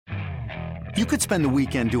You could spend the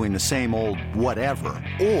weekend doing the same old whatever,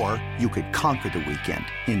 or you could conquer the weekend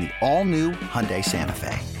in the all-new Hyundai Santa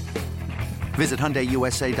Fe. Visit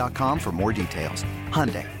HyundaiUSA.com for more details.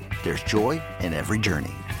 Hyundai, there's joy in every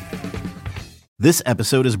journey. This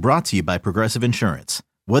episode is brought to you by Progressive Insurance.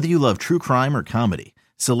 Whether you love true crime or comedy,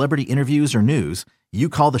 celebrity interviews or news, you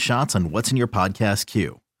call the shots on what's in your podcast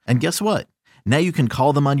queue. And guess what? Now you can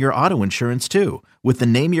call them on your auto insurance too with the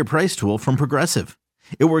Name Your Price tool from Progressive.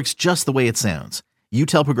 It works just the way it sounds. You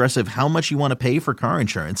tell Progressive how much you want to pay for car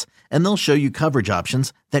insurance, and they'll show you coverage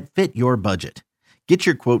options that fit your budget. Get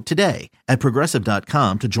your quote today at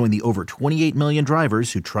Progressive.com to join the over 28 million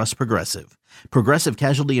drivers who trust Progressive. Progressive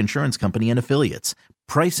Casualty Insurance Company and Affiliates.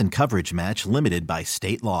 Price and coverage match limited by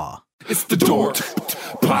state law. It's the Dork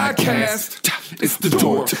Podcast. It's the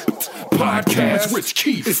Dork Podcast. Rich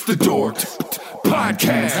Keefe. It's the Dork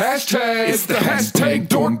Podcast. Hashtag. It's the hashtag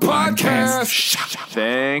Dork Podcast.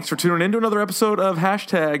 Thanks for tuning in to another episode of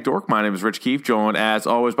Hashtag Dork. My name is Rich Keefe, joined as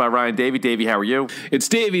always by Ryan Davey. Davey, how are you? It's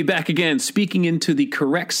Davey back again, speaking into the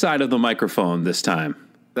correct side of the microphone this time.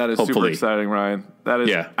 That is Hopefully. super exciting, Ryan. That is,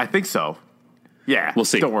 Yeah. I think so. Yeah, We'll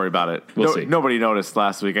see. Don't worry about it. We'll see. Nobody noticed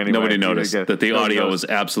last week anyway. Nobody noticed that the audio was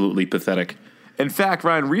absolutely pathetic. In fact,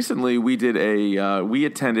 Ryan, recently we did we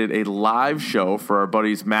attended a live show for our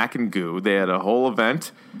buddies Mac and Goo. They had a whole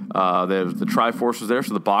event. The Triforce was there,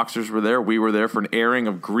 so the Boxers were there. We were there for an airing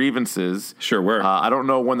of Grievances. Sure were. I don't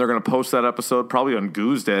know when they're going to post that episode. Probably on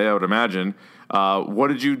Goo's Day, I would imagine. What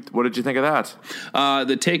did you think of that?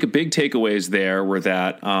 The big takeaways there were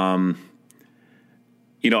that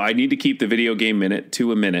I need to keep the video game minute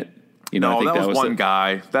to a minute. I think that was one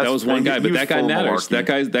guy. That was one guy, but that guy matters.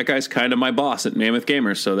 Malarkey. That guy's kind of my boss at Mammoth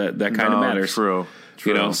Gamers, so that kind of matters. True.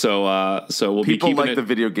 So we'll People be keeping like the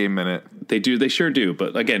video game minute. They do. They sure do.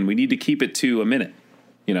 But again, we need to keep it to a minute.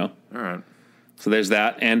 All right. So there's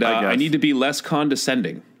that, and I need to be less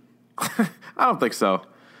condescending. I don't think so.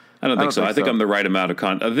 I don't think so. I think I'm the right amount of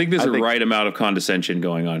I think there's right amount of condescension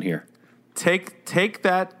going on here. Take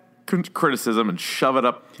that criticism and shove it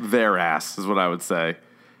up their ass is what I would say.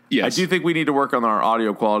 Yes. I do think we need to work on our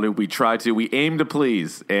audio quality. We aim to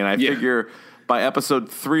please, and I figure by episode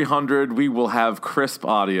 300 we will have crisp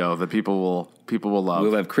audio that people will love.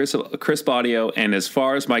 We'll have crisp audio, and as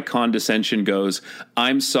far as my condescension goes,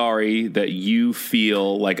 I'm sorry that you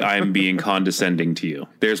feel like I'm being condescending to you.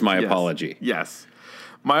 There's my apology. Yes.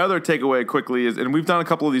 My other takeaway quickly is, and we've done a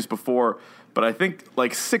couple of these before, but I think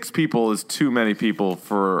like 6 people is too many people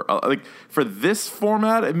for this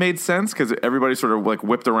format. It made sense because everybody sort of like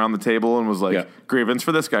whipped around the table and was like, grievance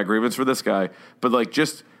for this guy, grievance for this guy. But like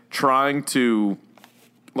just trying to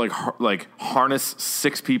like harness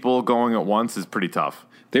 6 people going at once is pretty tough.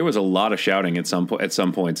 There was a lot of shouting at some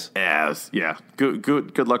points. Yeah.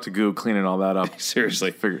 Good luck to Goo cleaning all that up.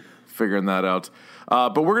 Seriously, figuring that out.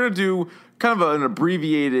 But we're gonna do kind of an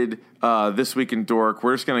abbreviated This Week in Dork.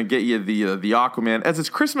 We're just going to get you the Aquaman. As it's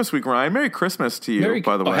Christmas week, Ryan, Merry Christmas to you,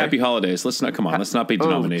 by the way. Happy holidays. Let's not be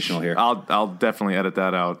denominational here. I'll definitely edit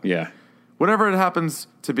that out. Yeah. Whatever it happens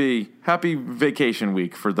to be, happy vacation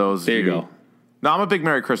week for those there of you. There you go. No, I'm a big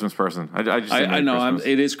Merry Christmas person. I know.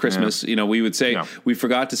 It is Christmas. Yeah. We would say, we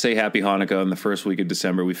forgot to say Happy Hanukkah in the first week of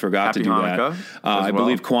December. We forgot to do Hanukkah that. I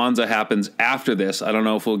believe Kwanzaa happens after this. I don't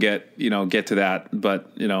know if we'll get to that,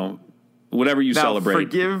 but, whatever you celebrate.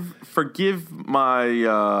 Forgive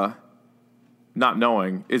my not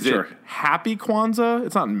knowing. Is it Happy Kwanzaa?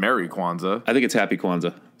 It's not Merry Kwanzaa. I think it's Happy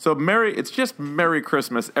Kwanzaa. So it's just Merry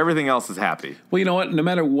Christmas. Everything else is happy. Well, you know what? No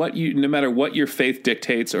matter what your faith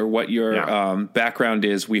dictates or what your background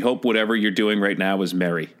is, we hope whatever you're doing right now is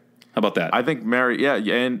merry. How about that? I think merry. Yeah,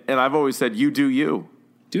 and I've always said you do you.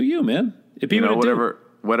 Do you, man?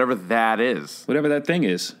 Whatever that is. Whatever that thing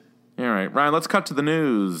is. All right, Ryan, let's cut to the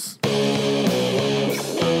news.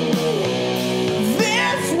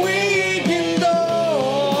 This Week in Dork.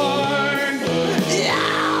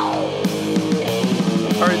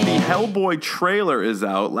 All right, the Hellboy trailer is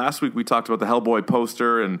out. Last week we talked about the Hellboy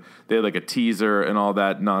poster, and they had like a teaser and all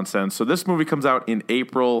that nonsense. So this movie comes out in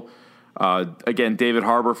April. Again, David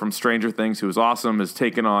Harbour from Stranger Things, who is awesome, is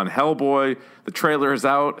taking on Hellboy. The trailer is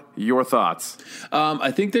out. Your thoughts?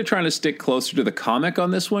 I think they're trying to stick closer to the comic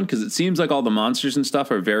on this one because it seems like all the monsters and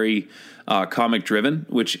stuff are very comic driven,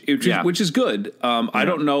 which is good. I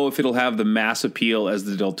don't know if it'll have the mass appeal as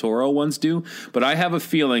the Del Toro ones do, but I have a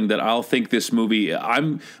feeling that I'll think this movie.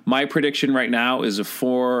 My prediction right now is a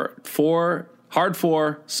hard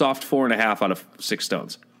 4, soft 4.5 out of 6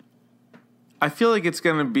 stones. I feel like it's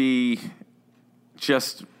going to be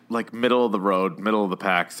just like middle of the road, middle of the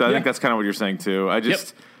pack. So I think that's kind of what you're saying too.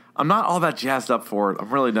 I'm not all that jazzed up for it.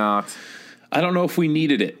 I'm really not. I don't know if we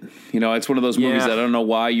needed it. It's one of those movies that I don't know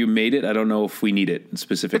why you made it. I don't know if we need it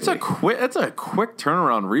specifically. It's a quick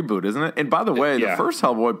turnaround reboot, isn't it? And by the way, the first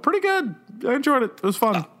Hellboy, pretty good. I enjoyed it. It was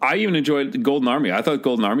fun. I even enjoyed Golden Army. I thought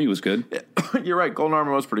Golden Army was good. You're right. Golden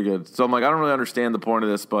Army was pretty good. So I'm like, I don't really understand the point of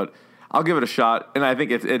this, but I'll give it a shot. And I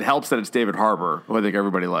think it helps that it's David Harbour, who I think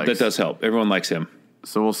everybody likes. That does help. Everyone likes him.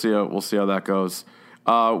 So we'll see how that goes.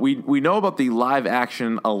 We know about the live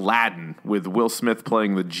action Aladdin with Will Smith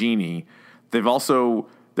playing the genie.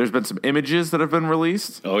 There's been some images that have been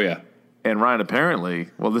released. Oh yeah. And Ryan, apparently,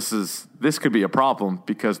 this could be a problem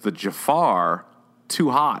because the Jafar too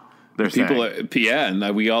hot.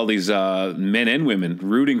 And we all these men and women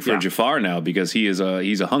rooting for Jafar now because he's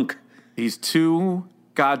a hunk. He's too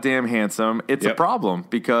goddamn handsome. It's a problem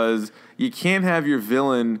because you can't have your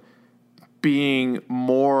villain being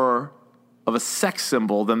more of a sex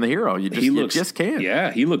symbol than the hero. You just can't.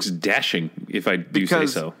 Yeah, he looks dashing, if I do say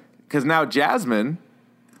so. Because now Jasmine,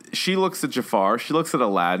 she looks at Jafar, she looks at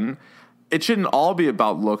Aladdin. It shouldn't all be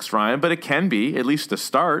about looks, Ryan, but it can be, at least to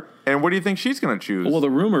start. And what do you think she's going to choose? Well, the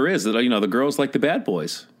rumor is that the girls like the bad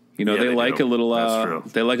boys. They like a little.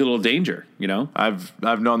 They like a little danger. I've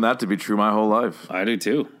known that to be true my whole life. I do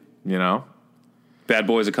too. Bad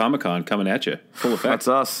Boys at Comic-Con coming at you, full effect.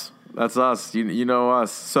 That's us. You know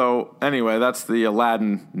us. So anyway, that's the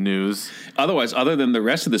Aladdin news. Otherwise, other than the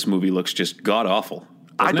rest of this movie looks just god awful.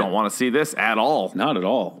 I don't want to see this at all. Not at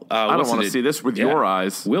all. I don't want to see this with your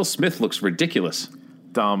eyes. Will Smith looks ridiculous.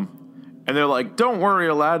 Dumb. And they're like, don't worry,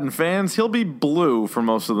 Aladdin fans. He'll be blue for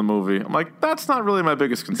most of the movie. I'm like, that's not really my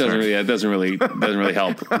biggest concern. It doesn't really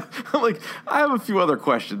help. I'm like, I have a few other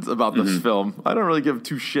questions about this film. I don't really give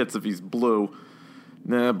two shits if he's blue.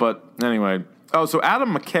 Nah, but anyway. Oh, so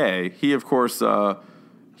Adam McKay, he, of course...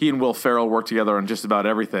 he and Will Ferrell work together on just about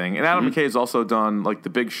everything. And Adam McKay has also done, The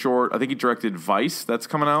Big Short. I think he directed Vice. That's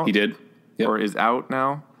coming out. He did. Yep. Or is out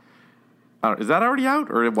now. Is that already out?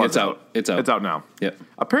 Or it was It's out. It's out. It's out now. Yep.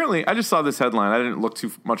 Apparently, I just saw this headline. I didn't look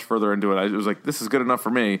too much further into it. It was like, this is good enough for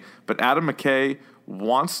me. But Adam McKay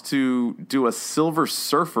wants to do a Silver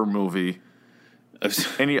Surfer movie.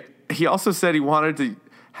 And he also said he wanted to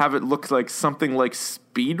have it look like something like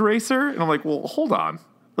Speed Racer. And I'm like, well, hold on.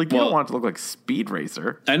 You don't want it to look like Speed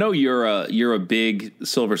Racer. I know you're a big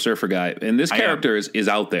Silver Surfer guy, and this character is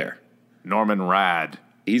out there. Norman Rad.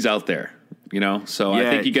 He's out there, So I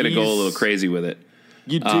think you got to go a little crazy with it.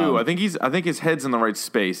 You do. I think his head's in the right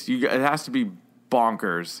space. It has to be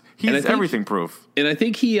bonkers. He's everything proof. And I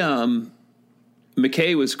think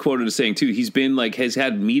McKay was quoted as saying too. He's been has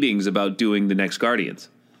had meetings about doing the next Guardians.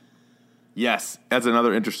 Yes, that's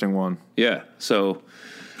another interesting one. Yeah. So.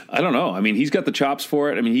 I don't know. I mean, he's got the chops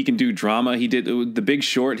for it. I mean, he can do drama. He did The Big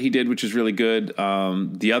Short. He did, which is really good.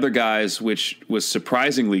 The Other Guys, which was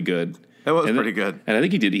surprisingly good. It was pretty good. And I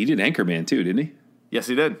think he did Anchorman too, didn't he? Yes,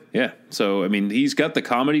 he did. Yeah. So I mean, he's got the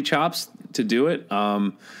comedy chops to do it.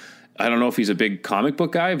 I don't know if he's a big comic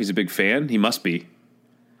book guy. If he's a big fan, he must be.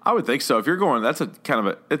 I would think so. If you're going, that's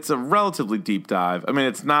it's a relatively deep dive. I mean,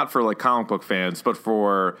 it's not for comic book fans, but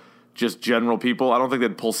for just general people. I don't think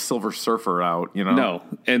they'd pull Silver Surfer out, No.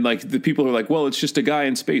 And the people who are like, well, it's just a guy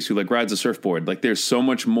in space who rides a surfboard. There's so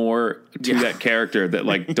much more to that character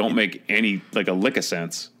that don't make any a lick of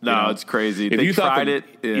sense. No, it's crazy. If you tried it.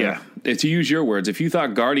 Yeah. To use your words, if you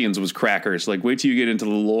thought Guardians was crackers, wait till you get into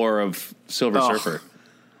the lore of Silver Surfer.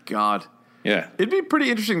 God. Yeah. It'd be pretty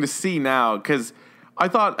interesting to see now because I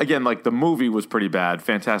thought, again, the movie was pretty bad.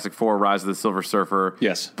 Fantastic Four, Rise of the Silver Surfer.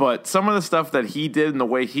 Yes. But some of the stuff that he did and the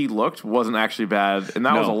way he looked wasn't actually bad. And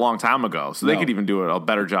that was a long time ago. So they could even do a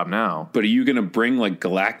better job now. But are you going to bring,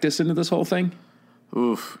 Galactus into this whole thing?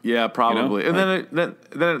 Oof. Yeah, probably. And then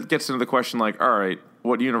it gets into the question, all right,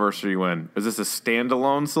 what universe are you in? Is this a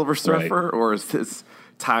standalone Silver Surfer? Right. Or is this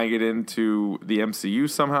tying it into the MCU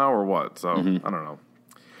somehow or what? So, I don't know.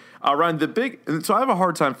 Ryan, so I have a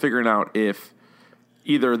hard time figuring out if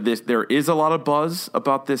either there is a lot of buzz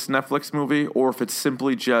about this Netflix movie, or if it's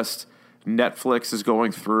simply just Netflix is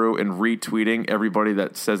going through and retweeting everybody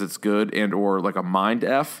that says it's good and or a mind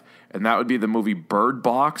F, and that would be the movie Bird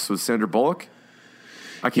Box with Sandra Bullock.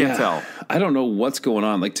 I can't tell. I don't know what's going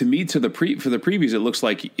on. To me, for the previews, it looks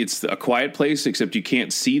like it's A Quiet Place, except you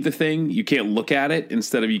can't see the thing, you can't look at it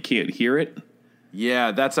instead of you can't hear it.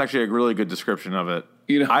 Yeah, that's actually a really good description of it.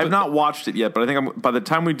 I've not watched it yet, but I think by the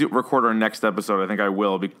time we record our next episode, I think I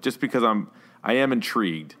will, just because I am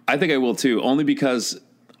intrigued. I think I will too, only because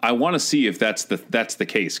I want to see if that's the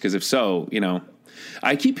case. Because if so,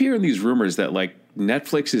 I keep hearing these rumors that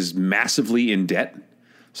Netflix is massively in debt,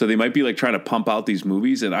 so they might be trying to pump out these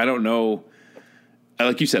movies, and I don't know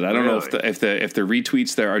like you said, I don't know if the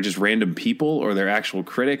retweets there are just random people or they're actual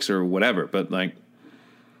critics or whatever. But like,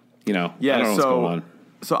 I don't know what's going on.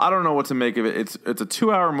 So I don't know what to make of it. It's a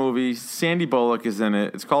 2-hour movie. Sandy Bullock is in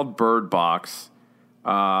it. It's called Bird Box.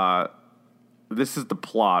 This is the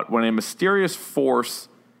plot. When a mysterious force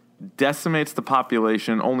decimates the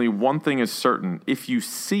population, only one thing is certain. If you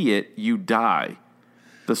see it, you die.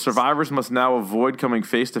 The survivors must now avoid coming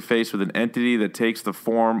face to face with an entity that takes the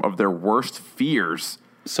form of their worst fears.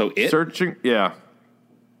 So it? Searching, yeah.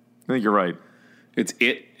 I think you're right. It's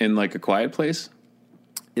it in like A Quiet Place?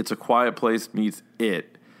 It's A Quiet Place meets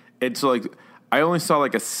it. It's like, I only saw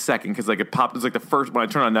like a second because like it popped. It's like the first, when I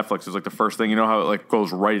turned on Netflix, it was like the first thing. You know how it like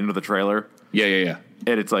goes right into the trailer? Yeah.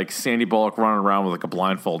 And it's like Sandy Bullock running around with like a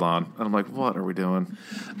blindfold on. And I'm like, what are we doing?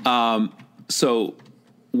 So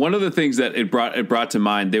one of the things that it brought to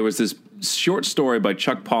mind, there was this short story by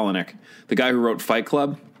Chuck Palahniuk, the guy who wrote Fight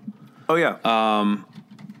Club. Oh, yeah.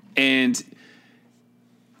 And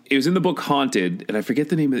it was in the book Haunted, and I forget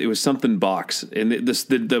the name of it. It was something box. And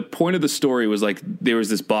the point of the story was like there was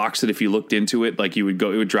this box that if you looked into it, like it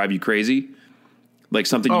would drive you crazy. Like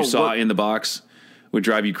something you saw in the box would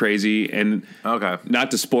drive you crazy. And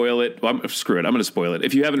not to spoil it. Well, screw it. I'm going to spoil it.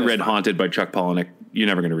 If you haven't read Haunted by Chuck Palahniuk, you're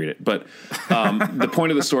never going to read it. But the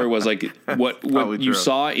point of the story was like what you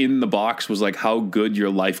saw in the box was like how good your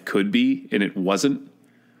life could be, and it wasn't.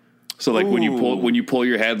 So like when you pull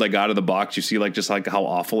your head like out of the box, you see like just like how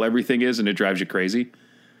awful everything is, and it drives you crazy.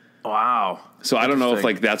 Wow. So I don't know if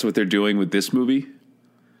like that's what they're doing with this movie.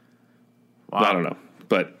 Wow. I don't know,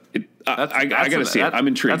 but I got to see it. I'm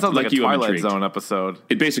intrigued. That sounds like a Twilight Zone episode.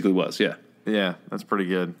 It basically was, yeah. Yeah, that's pretty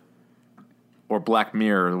good. Or Black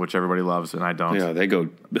Mirror, which everybody loves, and I don't. Yeah, they go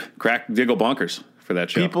bonkers for that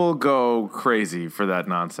show. People go crazy for that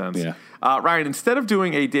nonsense. Yeah. Ryan, instead of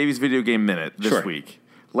doing a Davies Video Game Minute this week,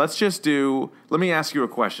 let me ask you a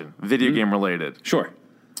question, video game related. Sure.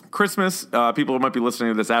 Christmas, people might be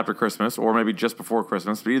listening to this after Christmas or maybe just before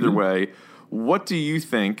Christmas, but either way, what do you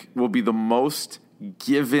think will be the most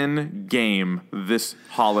given game this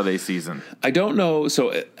holiday season? I don't know.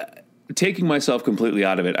 So taking myself completely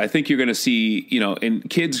out of it, I think you're going to see, in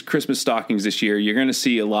kids' Christmas stockings this year, you're going to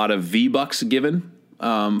see a lot of V-Bucks given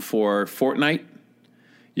for Fortnite.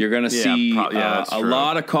 You're going to see a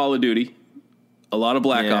lot of Call of Duty. A lot of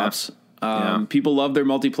Black Ops. People love their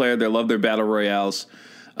multiplayer. They love their battle royales.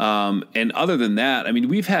 And other than that, I mean,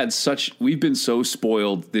 we've been so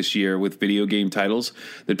spoiled this year with video game titles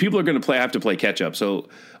that people are going to have to play catch up. So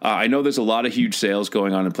I know there's a lot of huge sales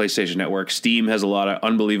going on in PlayStation Network. Steam has a lot of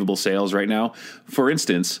unbelievable sales right now. For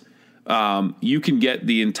instance, you can get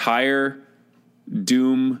the entire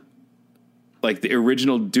Doom, like the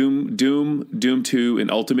original Doom 2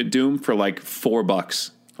 and Ultimate Doom for like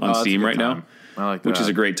 $4 on Steam right now. I like that. Which is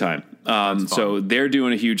a great time. So they're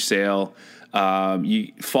doing a huge sale.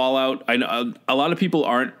 Fallout. I know a lot of people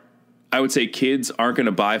aren't. I would say kids aren't going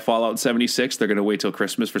to buy Fallout 76. They're going to wait till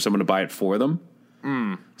Christmas for someone to buy it for them.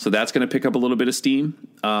 So that's going to pick up a little bit of steam.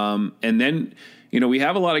 And then we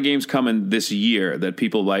have a lot of games coming this year that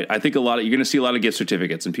people like. I think you're going to see a lot of gift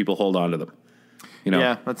certificates and people hold on to them.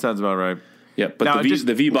 Yeah, that sounds about right. Yeah, but now,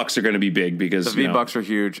 the V-Bucks are going to be big because the V-Bucks are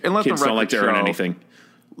huge. And let kids the record don't like to earn anything.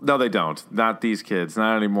 No, they don't. Not these kids.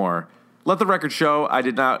 Not anymore. Let the record show. I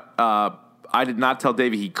did not tell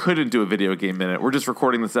Davey he couldn't do a video game minute. We're just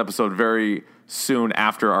recording this episode very soon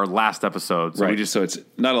after our last episode, so right. So it's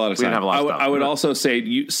not a lot of time. We didn't have a lot of stuff. I would also say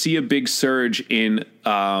you see a big surge in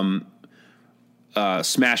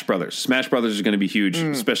Smash Brothers. Smash Brothers is going to be huge,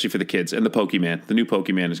 especially for the kids, and the Pokemon. The new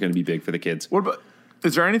Pokemon is going to be big for the kids. What about?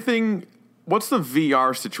 Is there anything? What's the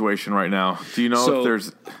VR situation right now? Do you know if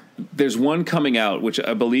there's? There's one coming out, which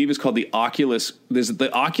I believe is called the Oculus. There's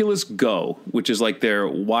the Oculus Go, which is like their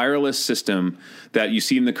wireless system that you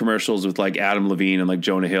see in the commercials with like Adam Levine and like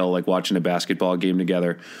Jonah Hill, like watching a basketball game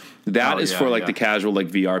together. That is for like the casual, like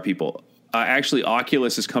VR people. Actually,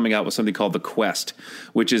 Oculus is coming out with something called the Quest,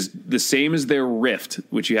 which is the same as their Rift,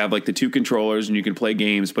 which you have like the two controllers and you can play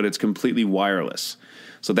games, but it's completely wireless.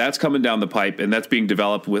 So that's coming down the pipe, and that's being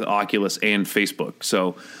developed with Oculus and Facebook.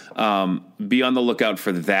 So be on the lookout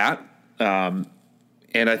for that. And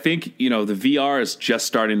I think, the VR is just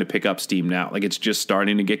starting to pick up steam now. Like, it's just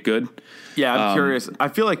starting to get good. Yeah, I'm curious. I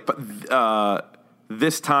feel like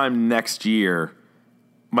this time next year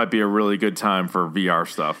might be a really good time for VR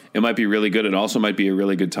stuff. It might be really good. It also might be a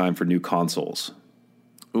really good time for new consoles.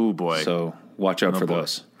 Ooh, boy. So watch out for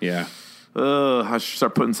those. Yeah. I should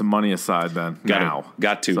start putting some money aside then.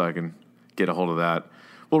 Got to. So I can get a hold of that.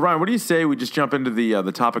 Well, Ryan, what do you say we just jump into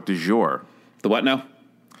the topic du jour? The what now?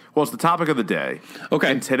 Well, it's the topic of the day. Okay.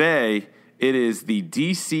 And today, it is the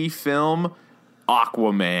DC film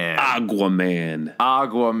Aquaman.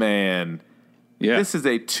 Yeah. This is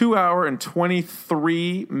a 2 hour and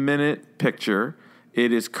 23-minute picture.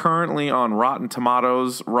 It is currently on Rotten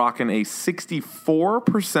Tomatoes, rocking a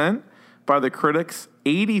 64% by the critics,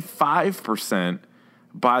 85%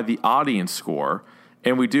 by the audience score.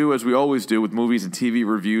 And we do, as we always do with movies and TV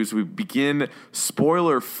reviews, we begin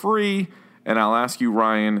spoiler-free. And I'll ask you,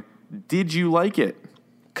 Ryan, did you like it?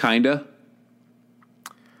 Kinda.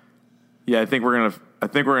 Yeah, I think we're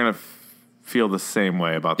gonna feel the same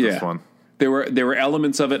way about this one. There were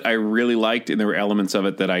elements of it I really liked, and there were elements of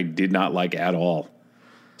it that I did not like at all.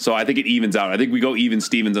 So I think it evens out. I think we go even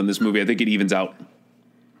Stevens on this movie. I think it evens out.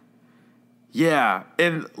 Yeah,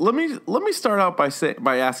 and let me start out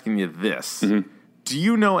by asking you this: Do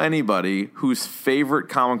you know anybody whose favorite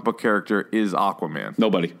comic book character is Aquaman?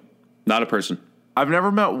 Nobody, not a person. I've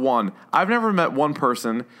never met one. I've never met one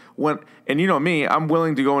person and you know me, I'm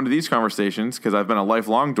willing to go into these conversations because I've been a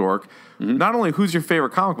lifelong dork. Not only who's your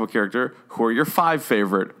favorite comic book character, who are your 5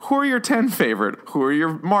 favorite, who are your 10 favorite, who are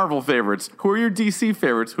your Marvel favorites, who are your DC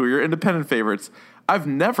favorites, who are your independent favorites. I've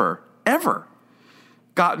never, ever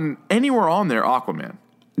gotten anywhere on there Aquaman.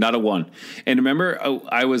 Not a one. And remember,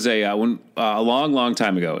 I was a long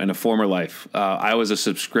time ago in a former life, I was a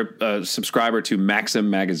subscriber to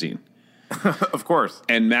Maxim magazine. Of course.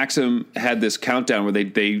 And Maxim had this countdown where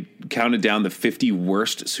they counted down the 50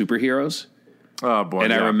 worst superheroes. Oh, boy.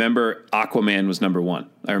 And I remember Aquaman was number 1.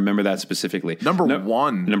 I remember that specifically. Number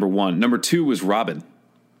one? Number 1. Number 2 was Robin.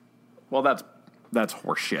 Well, that's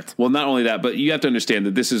horseshit. Well, not only that, but you have to understand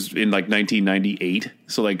that this is in like 1998.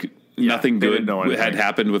 So like nothing good had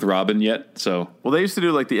happened with Robin yet. So well, they used to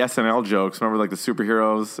do like the SNL jokes. Remember like the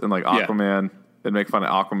superheroes and like Aquaman? Yeah. They'd make fun of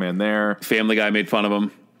Aquaman there. Family Guy made fun of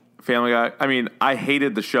him. Family Guy. I mean, I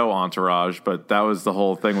hated the show Entourage, but that was the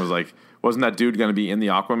whole thing. Was like, wasn't that dude going to be in the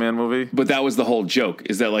Aquaman movie? But that was the whole joke.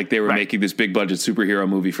 Is that like they were making this big budget superhero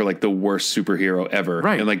movie for like the worst superhero ever,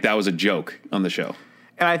 right? And like that was a joke on the show.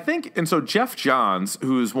 And I think, and so Jeff Johns,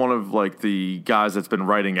 who's one of like the guys that's been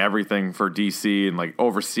writing everything for DC and like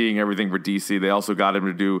overseeing everything for DC, they also got him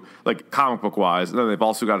to do like comic book wise, and then they've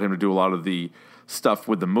also got him to do a lot of the stuff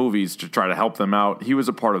with the movies to try to help them out. He was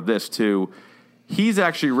a part of this too. He's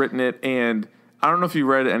actually written it, and I don't know if you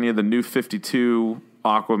read any of the New 52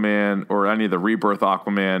 Aquaman or any of the Rebirth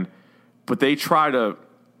Aquaman, but they try to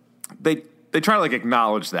like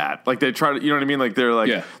acknowledge that. Like they try to, you know what I mean? Like they're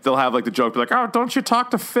like, they'll have like the joke, be like, oh, don't you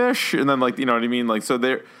talk to fish? And then like, you know what I mean? Like, so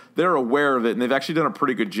they're aware of it, and they've actually done a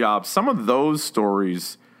pretty good job. Some of those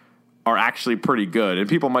stories are actually pretty good, and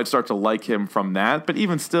people might start to like him from that, but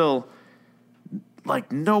even still,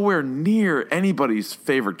 like nowhere near anybody's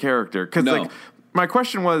favorite character. Because like my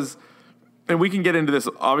question was, and we can get into this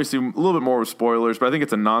obviously a little bit more with spoilers, but I think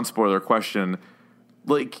it's a non-spoiler question.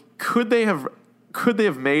 Like, could they have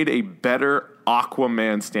made a better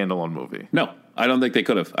Aquaman standalone movie? No, I don't think they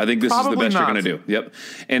could have. I think this Probably is the best not. you're going to do. Yep.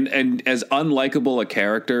 And as unlikable a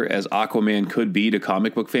character as Aquaman could be to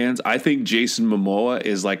comic book fans, I think Jason Momoa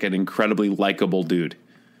is like an incredibly likable dude.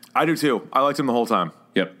 I do too. I liked him the whole time.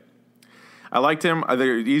 Yep. I liked him. I think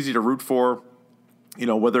it was easy to root for. You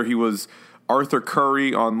know, whether he was Arthur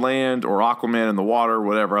Curry on land or Aquaman in the water,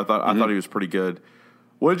 whatever. I thought he was pretty good.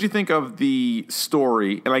 What did you think of the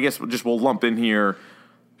story? And I guess we'll lump in here.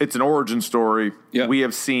 It's an origin story. Yep. We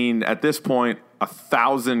have seen at this point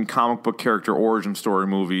 1,000 comic book character origin story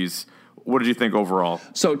movies. What did you think overall?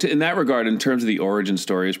 So in that regard, in terms of the origin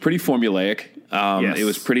story, it's pretty formulaic. Yes. It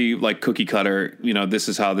was pretty like cookie cutter. You know, this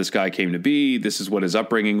is how this guy came to be. This is what his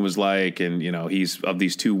upbringing was like. And, you know, he's of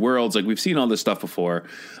these two worlds. Like we've seen all this stuff before.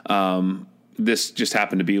 This just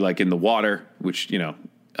happened to be like in the water, which, you know,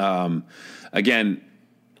 again,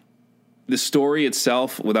 the story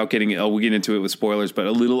itself, without getting, we'll get into it with spoilers, but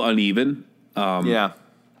a little uneven. Yeah.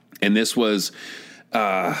 And this was,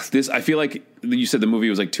 I feel like you said the movie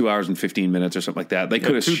was like 2 hours and 15 minutes or something like that. They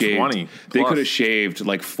could have shaved. They could have shaved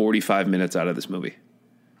like 45 minutes out of this movie.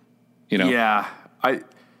 You know? Yeah, I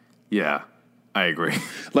agree.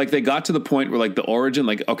 Like they got to the point where like the origin,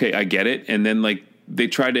 like okay, I get it, and then like they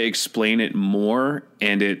tried to explain it more,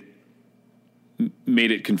 and it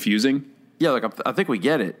made it confusing. Yeah, like I think we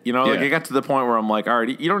get it. You know, like I got to the point where I'm like, all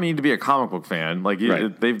right, you don't need to be a comic book fan. Like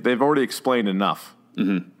they've already explained enough.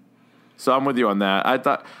 Mm-hmm. So I'm with you on that. I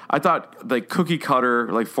thought like cookie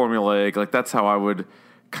cutter, like formulaic, like that's how I would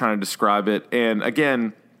kind of describe it. And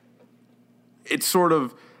again, it's sort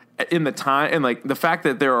of in the time, and like the fact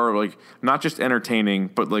that there are like not just entertaining,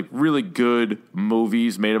 but like really good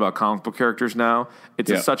movies made about comic book characters now.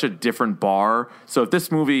 It's such a different bar. So if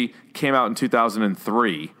this movie came out in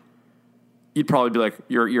 2003, you'd probably be like,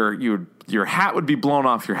 your hat would be blown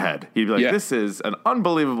off your head. You'd be like, this is an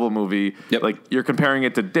unbelievable movie. Yep. Like, you're comparing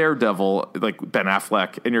it to Daredevil, like Ben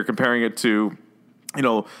Affleck, and you're comparing it to,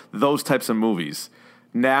 those types of movies.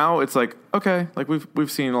 Now it's like, okay, like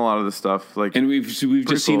we've seen a lot of this stuff. Like, and we've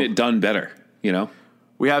just seen it done better,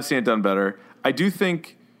 We have seen it done better. I do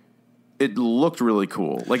think it looked really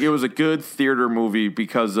cool. Like, it was a good theater movie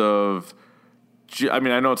because of, I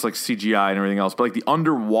know it's like CGI and everything else, but like the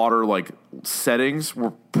underwater like settings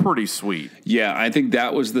were pretty sweet. Yeah, I think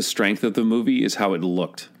that was the strength of the movie, is how it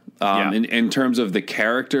looked. In terms of the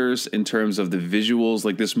characters, in terms of the visuals,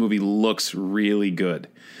 like, this movie looks really good.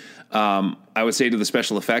 I would say to the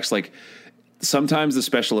special effects, like, sometimes the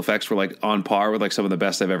special effects were like on par with like some of the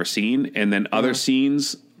best I've ever seen, and then other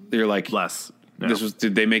scenes they're like less. No.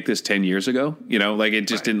 Did they make this 10 years ago? Like, it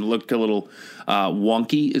just didn't look a little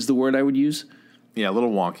wonky is the word I would use. Yeah, a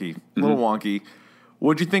little wonky. Wonky.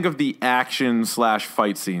 What'd you think of the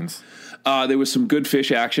action/fight scenes? There was some good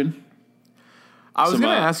fish action. I was going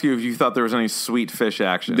to ask you if you thought there was any sweet fish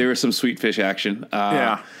action. There was some sweet fish action.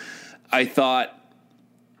 I thought,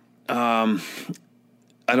 I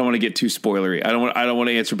don't want to get too spoilery. I don't want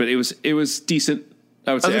to answer, but it was decent.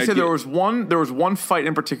 I would say there was one fight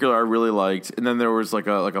in particular I really liked, and then there was like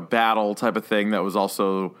a battle type of thing that was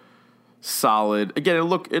also solid. Again, it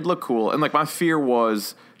looked cool, and like my fear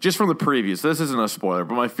was just from the previews. This isn't a spoiler,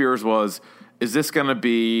 but my fears was, is this going to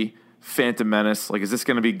be Phantom Menace? Like, is this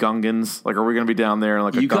going to be Gungans? Like, are we going to be down there in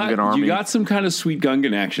like a Gungan army? You got some kind of sweet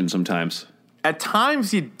Gungan action sometimes. At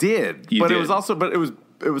times, you did, but it was also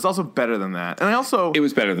better than that. And it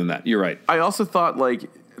was better than that. You're right. I also thought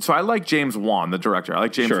so I like James Wan, the director. I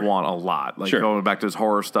like James Wan a lot. Like, going back to his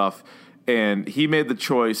horror stuff, and he made the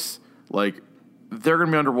choice like, they're going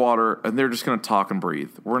to be underwater and they're just going to talk and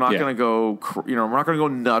breathe. We're not going to go, we're not going to go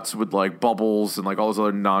nuts with like bubbles and like all this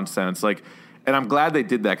other nonsense. Like, and I'm glad they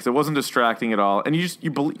did that because it wasn't distracting at all. And you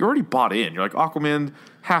already bought in. You're like, Aquaman,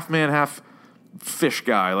 half man, half fish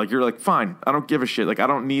guy. Like, you're like, fine, I don't give a shit. Like, I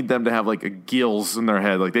don't need them to have like gills in their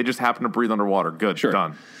head. Like, they just happen to breathe underwater. Good,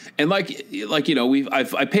 done. And I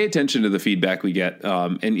pay attention to the feedback we get.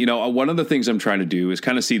 And one of the things I'm trying to do is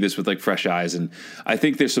kind of see this with like fresh eyes. And I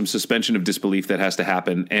think there's some suspension of disbelief that has to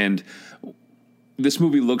happen. And this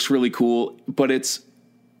movie looks really cool, but it's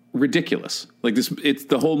ridiculous. Like,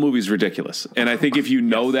 the whole movie's ridiculous. And I think if you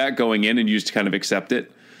know that going in and you just kind of accept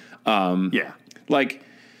it,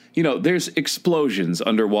 there's explosions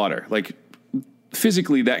underwater. Like,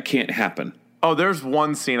 physically that can't happen. Oh, there's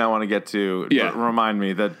one scene I want to get to. Remind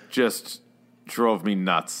me, that just drove me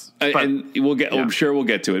nuts. And I'm sure we'll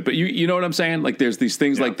get to it. But you know what I'm saying? Like, there's these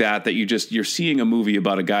things like that you're seeing a movie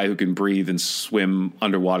about a guy who can breathe and swim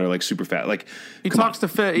underwater like super fast. Like, he talks to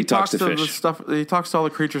fish. He talks to the stuff. He talks to all the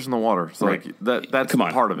creatures in the water. So like that's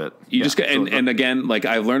part of it. You just got, and again, like,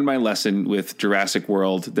 I've learned my lesson with Jurassic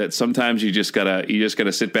World that sometimes you just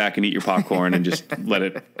gotta sit back and eat your popcorn and just let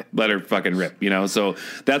her fucking rip. So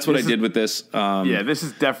that's what I did with this. This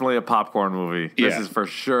is definitely a popcorn movie. This is for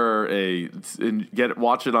sure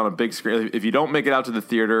watch it on a big screen. If you don't make it out to the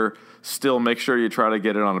theater, still make sure you try to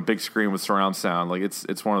get it on a big screen with surround sound. Like,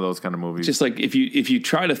 it's one of those kind of movies. Just like if you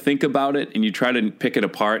try to think about it and you try to pick it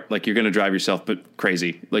apart, like, you're going to drive yourself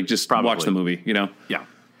crazy. Like, just watch the movie. Yeah.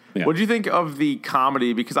 What did you think of the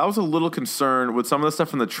comedy? Because I was a little concerned with some of the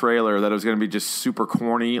stuff in the trailer that it was going to be just super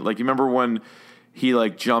corny. Like, you remember when he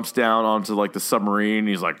like jumps down onto like the submarine and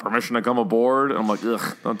he's like, permission to come aboard? And I'm like,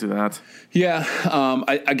 ugh, don't do that. Yeah.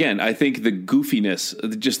 I think the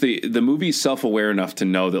goofiness, just the movie's self-aware enough to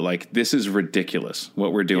know that like, this is ridiculous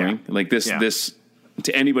what we're doing. Yeah. Like this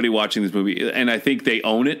to anybody watching this movie. And I think they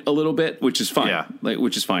own it a little bit, which is fine. Yeah.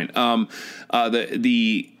 Which is fine.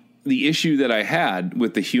 The issue that I had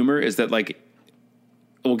with the humor is that, like,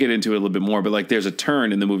 we'll get into it a little bit more, but like, there's a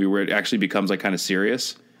turn in the movie where it actually becomes like kind of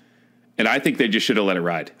serious. And I think they just should have let it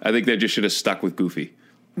ride. I think they just should have stuck with Goofy.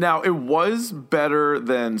 Now, it was better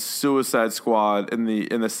than Suicide Squad in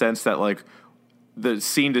the sense that, like, the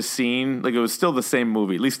scene to scene, like, it was still the same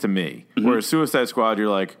movie, at least to me. Mm-hmm. Whereas Suicide Squad, you're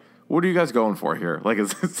like, what are you guys going for here? Like,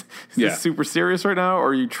 is this super serious right now, or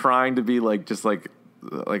are you trying to be like just like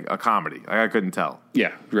a comedy? Like, I couldn't tell.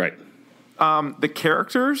 Yeah, right. The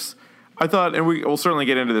characters, I thought, and we'll certainly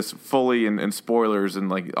get into this fully in spoilers and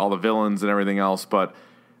like all the villains and everything else, but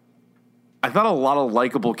I thought a lot of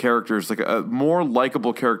likable characters, like more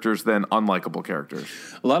likable characters than unlikable characters.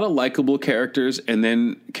 A lot of likable characters, and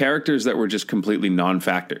then characters that were just completely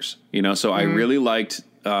non-factors. So I really liked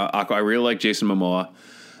Aqua. I really liked Jason Momoa.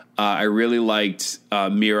 I really liked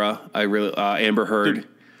Mira. I really Amber Heard. Dude,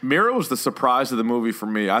 Mira was the surprise of the movie for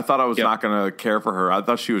me. I thought I was not going to care for her. I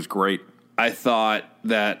thought she was great. I thought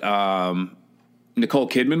that Nicole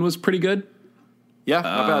Kidman was pretty good. Yeah,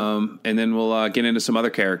 not bad. And then we'll get into some other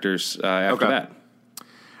characters after that.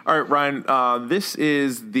 All right, Ryan, this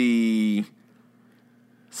is the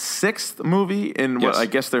 6th movie in what I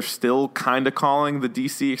guess they're still kind of calling the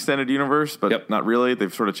DC Extended Universe, but not really.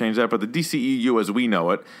 They've sort of changed that. But the DCEU as we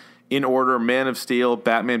know it, in order: Man of Steel,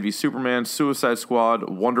 Batman v Superman, Suicide Squad,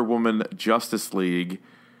 Wonder Woman, Justice League.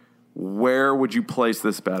 Where would you place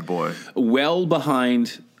this bad boy? Well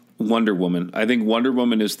behind Wonder Woman. I think Wonder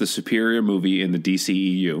Woman is the superior movie in the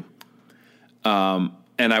DCEU.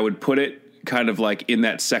 And I would put it kind of like in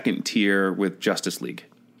that second tier with Justice League.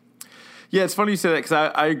 Yeah, it's funny you say that because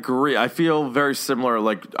I agree. I feel very similar.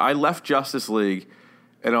 Like, I left Justice League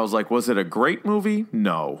and I was like, was it a great movie?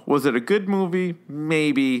 No. Was it a good movie?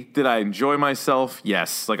 Maybe. Did I enjoy myself?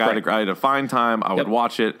 Yes. Like, I had a fine time. I would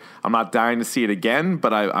watch it. I'm not dying to see it again,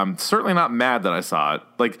 but I'm certainly not mad that I saw it.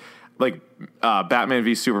 Like Batman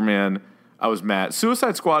v Superman, I was mad.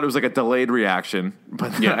 Suicide Squad, it was like a delayed reaction.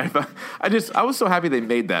 But I was so happy they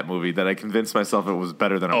made that movie that I convinced myself it was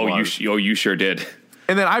better than it was. You sure did.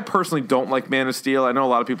 And then I personally don't like Man of Steel. I know a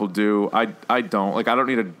lot of people do. I don't. Like, I don't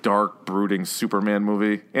need a dark, brooding Superman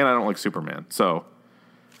movie, and I don't like Superman. So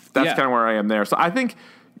that's kind of where I am there. So I think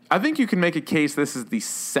you can make a case this is the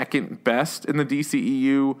second best in the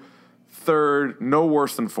DCEU, third, no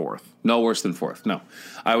worse than fourth. No worse than fourth, no.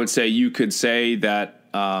 I would say you could say that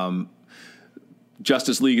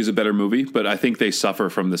Justice League is a better movie, but I think they suffer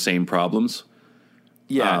from the same problems.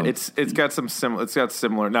 Yeah, it's got some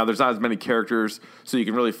similar. Now, there's not as many characters, so you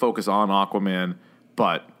can really focus on Aquaman,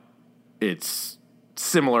 but it's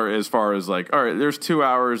similar as far as like, all right, there's 2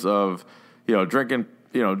 hours of drinking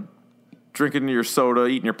your soda,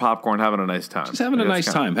 eating your popcorn, having a nice time. Just having a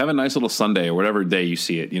nice time. Have a nice little Sunday or whatever day you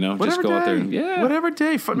see it. Just go out there. Whatever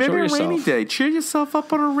day. Maybe a rainy day. Cheer yourself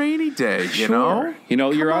up on a rainy day. Sure.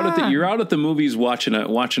 You're out at the movies watching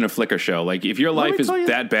a flicker show. Like, if your life is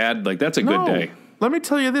that bad, like, that's a good day. Let me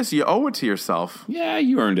tell you this: you owe it to yourself. Yeah,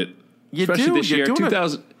 you earned it. Especially this year.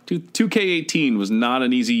 2K18 was not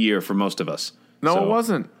an easy year for most of us. No, it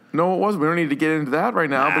wasn't. We don't need to get into that right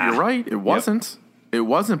now. But you're right. It wasn't. It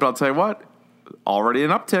wasn't. But I'll tell you what. Already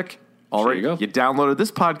an uptick. Already, you downloaded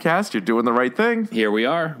this podcast. You're doing the right thing. Here we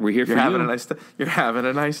are. We're here for you. You're having a nice time. You're having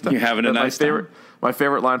a nice time. My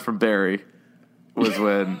favorite line from Barry was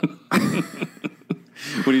when.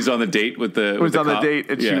 When he's on the date with the date,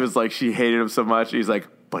 and she was like, she hated him so much. He's like,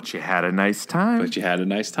 but you had a nice time. And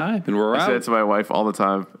we're out. I say it to my wife all the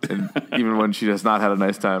time, and even when she has not had a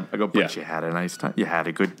nice time, I go, but you had a nice time. You had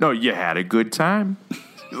a good time.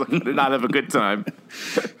 She's like, I did not have a good time.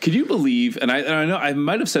 Could you believe, and I know I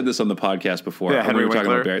might have said this on the podcast before, when we were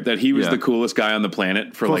talking about Barry, that he was the coolest guy on the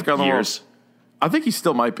planet for years. I think he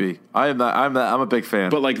still might be. I'm a big fan.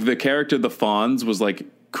 But like the character, the Fonz, was like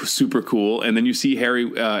super cool, and then you see Harry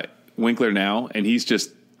Winkler now, and he's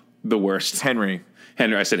just the worst. Henry.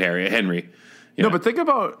 I said Harry. Henry. No, but think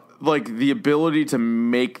about like the ability to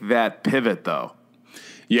make that pivot, though.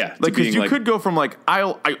 Yeah, like because you could go from like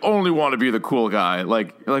I only want to be the cool guy,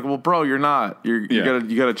 like you're like, well, bro, you're not. You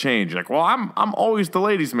gotta change. You're like, well, I'm always the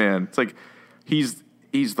ladies' man. It's like he's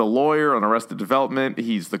the lawyer on Arrested Development.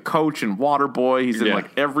 He's the coach in Waterboy. He's in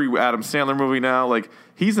like every Adam Sandler movie now. Like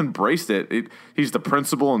he's embraced it. He's the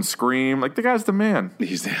principal in Scream. Like the guy's the man.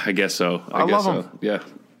 I guess so. I love him. Yeah.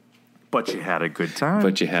 But you had a good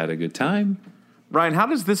time. Ryan, how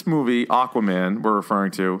does this movie, Aquaman, we're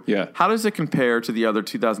referring to, how does it compare to the other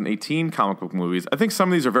 2018 comic book movies? I think some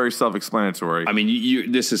of these are very self-explanatory. I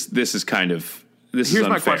mean, this is kind of Here's unfair.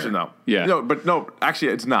 My question, though. Yeah. No,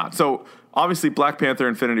 actually, it's not. So, obviously, Black Panther,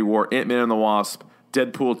 Infinity War, Ant-Man and the Wasp,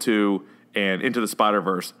 Deadpool 2, and Into the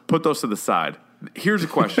Spider-Verse. Put those to the side. Here's a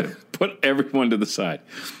question. Put everyone to the side.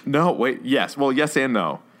 No, wait. Yes. Well, yes and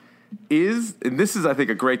no. And this is, I think,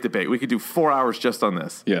 a great debate. We could do 4 hours just on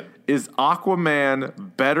this. Yeah. Is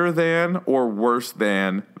Aquaman better than or worse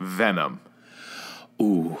than Venom?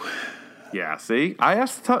 Ooh. Yeah, see?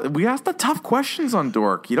 We asked the tough questions on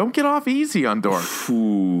Dork. You don't get off easy on Dork.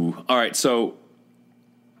 Ooh. All right, so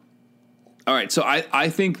I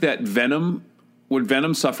think that what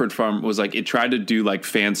Venom suffered from was like it tried to do like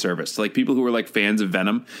fan service. Like people who were like fans of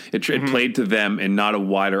Venom, it played to them and not a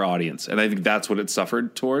wider audience. And I think that's what it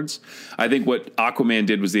suffered towards. I think what Aquaman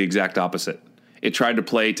did was the exact opposite. It tried to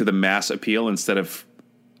play to the mass appeal instead of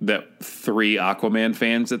the 3 Aquaman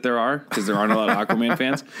fans that there are, because there aren't a lot of Aquaman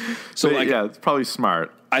fans. So yeah, it's probably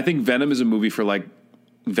smart. I think Venom is a movie for like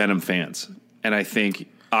Venom fans. And I think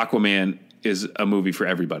Aquaman is a movie for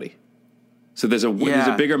everybody. So there's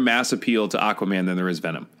a bigger mass appeal to Aquaman than there is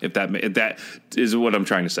Venom. If that is what I'm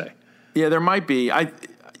trying to say. Yeah, there might be.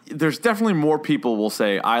 there's definitely more people will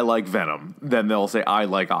say I like Venom than they'll say I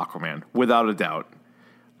like Aquaman, without a doubt.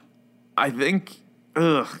 I think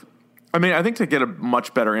to get a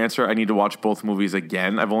much better answer, I need to watch both movies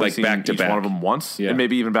again. I've only seen each one of them once, and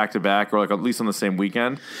maybe even back to back, or like at least on the same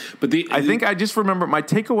weekend. But I think I just remember my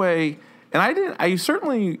takeaway, and I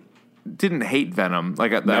certainly didn't hate Venom.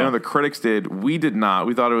 Like I know the critics did. We did not.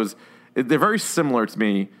 We thought they're very similar to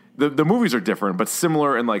me. The movies are different, but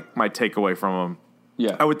similar in like my takeaway from them.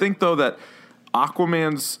 Yeah, I would think though that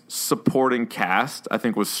Aquaman's supporting cast, I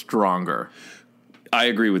think, was stronger. I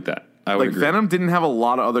agree with that. I would agree. Venom didn't have a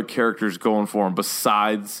lot of other characters going for him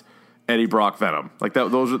besides Eddie Brock Venom. Like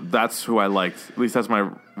that's who I liked. At least that's my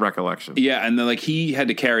recollection. Yeah, and then like he had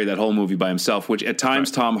to carry that whole movie by himself, which at times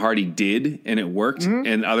Tom Hardy did, and it worked,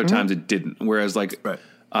 and other times it didn't. Whereas like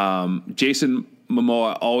Jason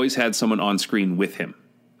Momoa always had someone on screen with him.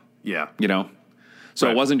 Yeah, So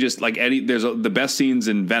it wasn't just like Eddie. There's the best scenes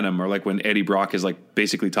in Venom are like when Eddie Brock is like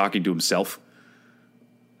basically talking to himself.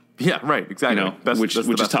 Yeah, right, exactly. Which is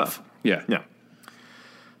tough. Stuff. Yeah.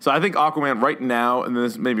 So I think Aquaman right now, and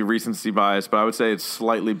this may be recency bias, but I would say it's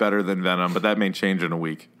slightly better than Venom, but that may change in a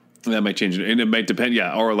week. That might change, and it might depend,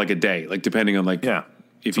 or like a day, like depending on like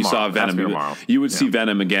if you saw Venom, you would see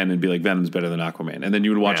Venom again and be like Venom's better than Aquaman, and then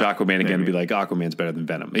you would watch Aquaman again and be like Aquaman's better than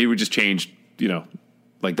Venom. It would just change,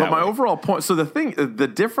 like that. But my overall point, so the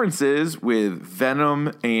difference is with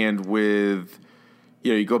Venom and with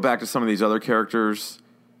you go back to some of these other characters.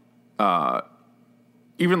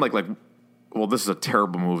 Even well, this is a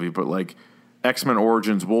terrible movie, but like X-Men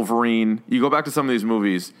Origins, Wolverine, you go back to some of these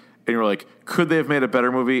movies and you're like, could they have made a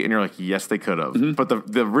better movie? And you're like, yes, they could have. Mm-hmm. But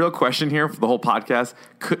the real question here for the whole podcast,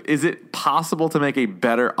 is it possible to make a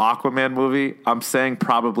better Aquaman movie? I'm saying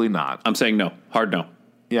probably not. I'm saying no. Hard no.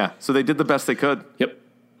 Yeah. So they did the best they could. Yep.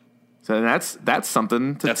 So that's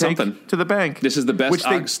something to take to the bank. This is the best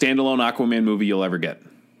standalone Aquaman movie you'll ever get.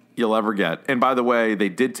 And by the way, they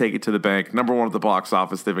did take it to the bank. Number one at the box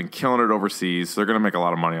office. They've been killing it overseas. So they're going to make a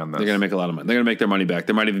lot of money on this. They're going to make a lot of money. They're going to make their money back.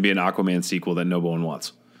 There might even be an Aquaman sequel that no one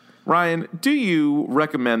wants. Ryan, do you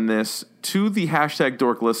recommend this to the hashtag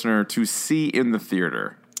dork listener to see in the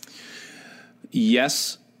theater?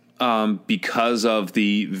 Yes, because of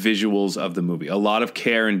the visuals of the movie. A lot of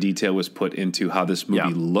care and detail was put into how this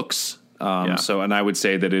movie looks. So, and I would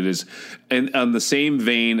say that it is on the same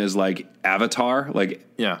vein as like Avatar.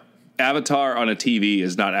 Avatar on a TV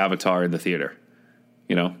is not Avatar in the theater,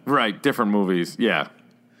 Right. Different movies. Yeah.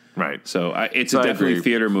 Right. So it's definitely a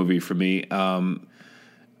theater movie for me.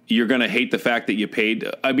 You're going to hate the fact that you paid.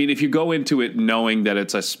 I mean, if you go into it knowing that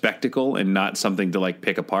it's a spectacle and not something to like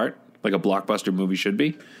pick apart, like a blockbuster movie should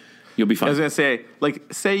be, you'll be fine. I was going to say,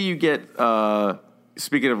 like, say you get,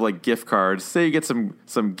 speaking of like gift cards, say you get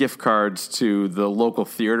some gift cards to the local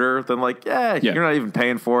theater, then you're not even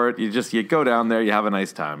paying for it. You go down there, you have a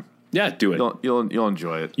nice time. Yeah, do it. You'll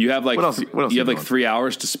enjoy it. You have like what else you have like 3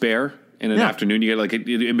 hours to spare in an afternoon. You get like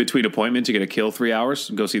in between appointments, you get to kill 3 hours.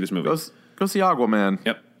 Go see this movie. Go see Aquaman.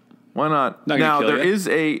 Yep. Why not? Now there is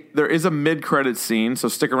a mid-credit scene, so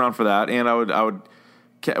stick around for that. And I would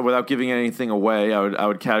without giving anything away, I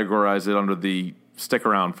would categorize it under the stick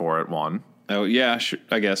around for it one. Oh yeah, sure,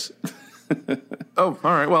 I guess. Oh,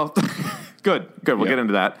 all right. Well, good. We'll get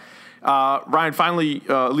into that. Ryan, finally,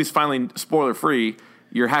 spoiler free.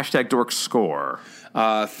 Your hashtag dork score.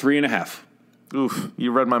 3.5. Oof,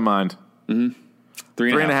 you read my mind. Mm-hmm.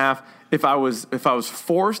 3.5. If I was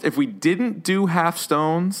forced, if we didn't do half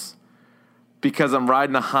stones, because I'm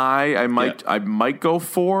riding a high, I might go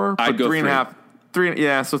 4. But I'd go 3.5. 3.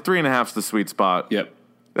 Yeah, so 3.5 is the sweet spot. Yep.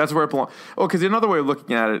 That's where it belongs. Oh, because another way of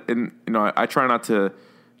looking at it, and I try not to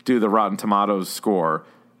do the Rotten Tomatoes score,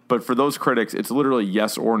 but for those critics, it's literally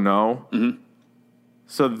yes or no. Mm-hmm.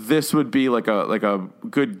 So this would be like a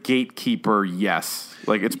good gatekeeper yes.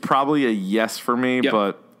 Like it's probably a yes for me,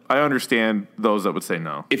 but I understand those that would say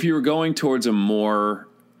no. If you were going towards a more,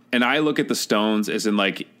 and I look at the Stones as in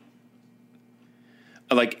like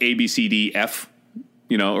A, B, C, D, F,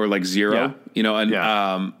 or like 0,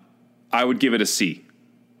 I would give it a C.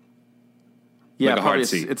 Yeah, like a hard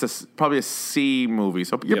C. It's probably a C movie.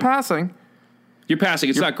 So you're passing. You're passing.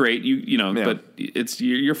 It's not great, but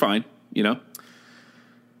you're fine.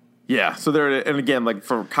 Yeah. So and again, like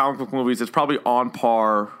for comic book movies, it's probably on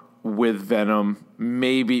par with Venom.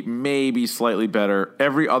 Maybe slightly better.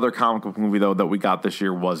 Every other comic book movie though that we got this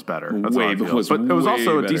year was better. That's but it was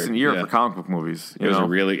also a better. decent year for comic book movies.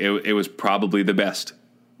 It was probably the best.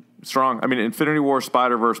 Strong. I mean, Infinity War,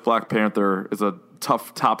 Spider-Verse, Black Panther is a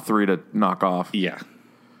tough top 3 to knock off. Yeah.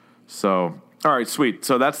 So, all right, sweet.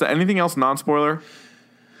 So that's anything else non-spoiler?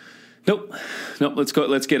 Nope. Let's go.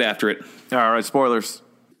 Let's get after it. All right, spoilers.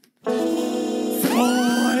 Spoilers!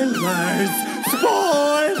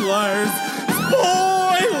 Spoilers!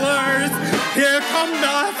 Spoilers! Here come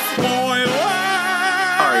the spoilers!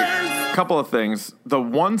 All right, couple of things. The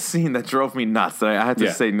one scene that drove me nuts that I had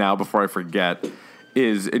to say now before I forget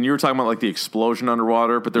is, and you were talking about like the explosion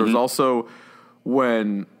underwater, but there was also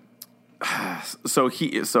when so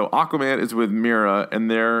Aquaman is with Mera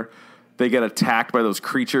and they get attacked by those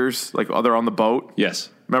creatures, like they're on the boat.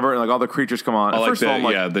 Yes. Remember, like all the creatures come on. First of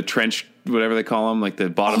all, the trench, whatever they call them, like the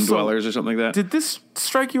bottom dwellers or something like that. Did this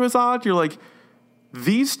strike you as odd? You're like,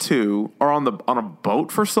 these two are on a boat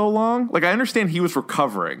for so long. Like, I understand he was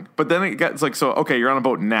recovering, but then it gets like, so okay, you're on a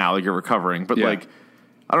boat now, like you're recovering, but like,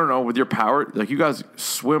 I don't know, with your power, like you guys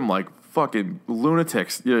swim like fucking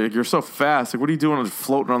lunatics. You're so fast. Like, what are you doing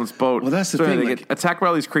floating on this boat? Well, that's the thing. They get attacked by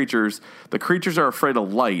all these creatures. The creatures are afraid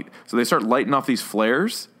of light, so they start lighting off these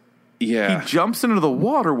flares. Yeah. He jumps into the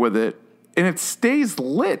water with it, and it stays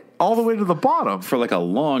lit all the way to the bottom. For like a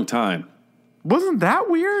long time. Wasn't that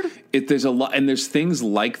weird? There's a lot, and there's things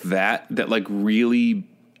like that like really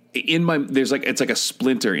it's like a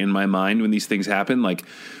splinter in my mind when these things happen. Like,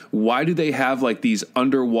 why do they have like these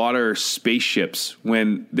underwater spaceships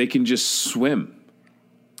when they can just swim?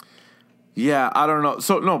 Yeah, I don't know.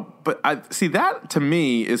 So no, but I see that to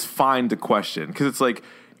me is fine to question, because it's like,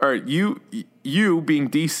 all right, you being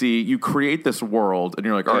DC, you create this world, and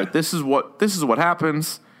you're like, all right, this is what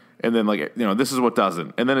happens. And then, like, this is what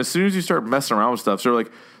doesn't. And then as soon as you start messing around with stuff, so you're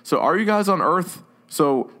like, so are you guys on Earth?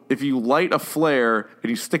 So if you light a flare and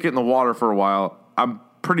you stick it in the water for a while, I'm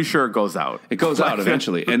pretty sure it goes out. It goes out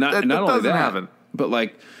eventually. And not only that, happen. But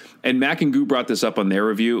like, and Mac and Goo brought this up on their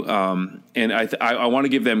review, and I want to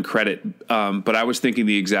give them credit, but I was thinking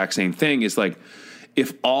the exact same thing. Is like,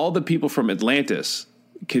 if all the people from Atlantis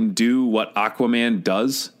can do what Aquaman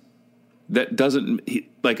does, that doesn't,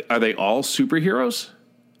 like, are they all superheroes?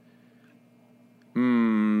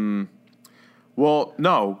 Well,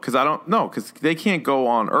 no, because I don't know, because they can't go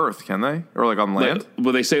on Earth, can they? Or like on land?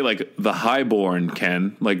 Well, they say like the Highborn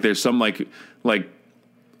can. Like, there's some like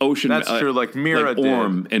ocean. That's true. Like Mera, like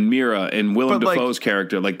Orm and Mera and Willem Dafoe's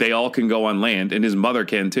character. Like, they all can go on land, and his mother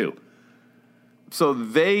can too. So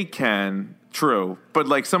they can. True, but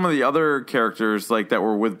like some of the other characters, like that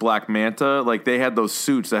were with Black Manta, like they had those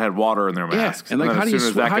suits that had water in their masks. Yeah, and like, how do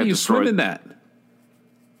you swim in that?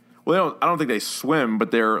 Well, I don't think they swim,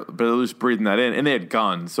 but they're at least breathing that in, and they had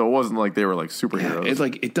guns, so it wasn't like they were like superheroes. Yeah,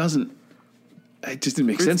 it just didn't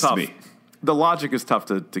make sense to me. The logic is tough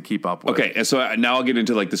to keep up with. Okay, and so now I'll get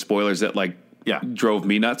into like the spoilers that drove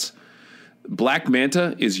me nuts. Black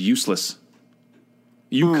Manta is useless.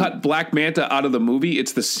 You cut Black Manta out of the movie,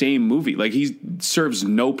 it's the same movie. Like, he serves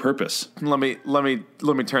no purpose. Let me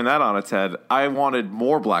turn that on its head. I wanted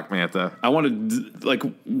more Black Manta. I wanted, like,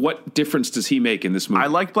 what difference does he make in this movie? I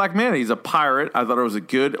like Black Manta. He's a pirate. I thought it was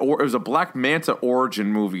it was a Black Manta origin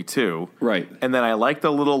movie too. Right. And then I like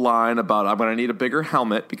the little line about, I'm going to need a bigger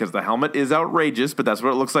helmet, because the helmet is outrageous, but that's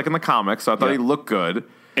what it looks like in the comics. So I thought he looked good.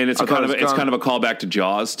 And it's kind of a callback to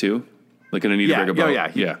Jaws too. Like, going to need a bigger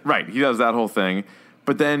boat. Yeah. Right. He does that whole thing.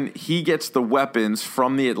 But then he gets the weapons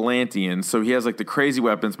from the Atlanteans, so he has like the crazy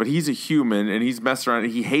weapons. But he's a human, and he's messing around.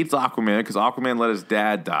 He hates Aquaman because Aquaman let his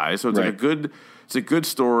dad die. So it's like it's a good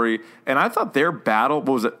story. And I thought their battle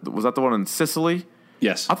was that the one in Sicily?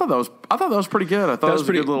 Yes, I thought that was pretty good. I thought it was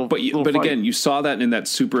pretty, a good little. But again, you saw that in that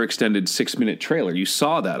super extended 6-minute trailer. You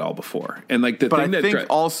saw that all before, and like I think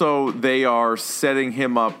also they are setting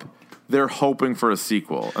him up. They're hoping for a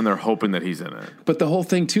sequel, and they're hoping that he's in it. But the whole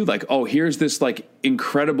thing, too, like, oh, here's this, like,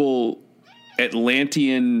 incredible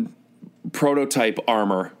Atlantean prototype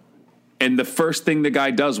armor, and the first thing the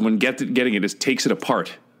guy does when getting it is takes it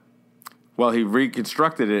apart. Well, he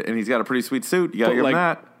reconstructed it, and he's got a pretty sweet suit. You got to give him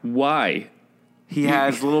that. Why? He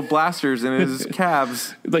has little blasters in his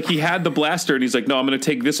calves. Like, he had the blaster, and he's like, no, I'm going to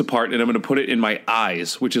take this apart, and I'm going to put it in my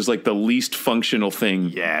eyes, which is, like, the least functional thing.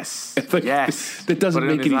 Yes. Like, yes. That doesn't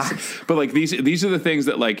make any sense. But, like, these are the things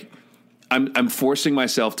that, like, I'm forcing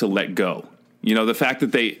myself to let go. You know, the fact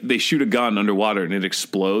that they shoot a gun underwater and it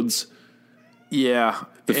explodes. Yeah.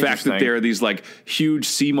 The fact that there are these, like, huge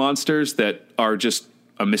sea monsters that are just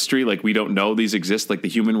a mystery. Like, we don't know these exist. Like, the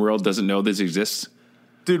human world doesn't know this exists.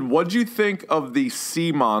 Dude, what'd you think of the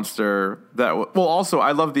sea monster well, also,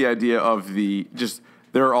 I love the idea of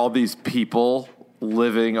there are all these people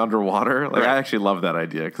living underwater. Like, I actually love that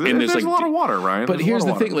idea, because there's like, a lot of water, Ryan. But here's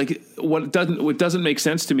the thing, like, what doesn't make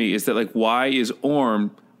sense to me is that, like, why is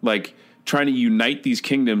Orm, like, trying to unite these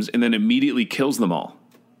kingdoms and then immediately kills them all?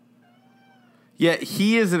 Yeah,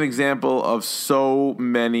 he is an example of so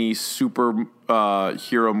many super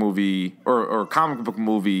hero movie or comic book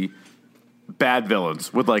movie bad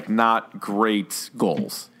villains with like not great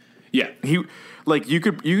goals. Yeah. You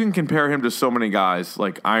can compare him to so many guys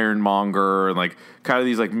like Ironmonger and like kind of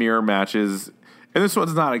these like mirror matches. And this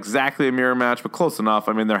one's not exactly a mirror match, but close enough.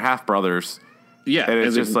 I mean, they're half brothers. Yeah. And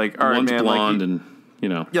it's just like, all right, one's man, blonde like, and, you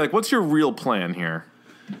know. Yeah, like what's your real plan here?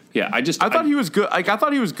 Yeah, I thought he was good. Like I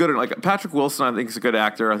thought he was good at like Patrick Wilson. I think is a good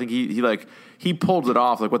actor. I think he pulled it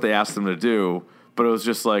off like what they asked him to do. But it was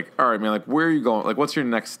just like, all right, man, like where are you going? Like what's your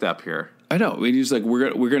next step here? I know. And he's like,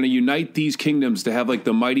 we're going to unite these kingdoms to have like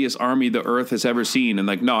the mightiest army the earth has ever seen. And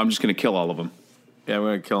like, no, I'm just going to kill all of them. Yeah, I'm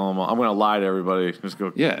going to kill them all. I'm going to lie to everybody. Just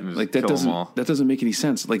go. Yeah, just like that doesn't make any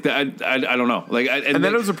sense. Like that, I don't know. Like, and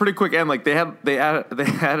then it was a pretty quick end. Like they had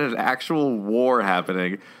an actual war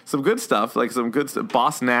happening. Some good stuff. Like some good stuff.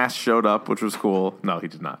 Boss Nash showed up, which was cool. No, he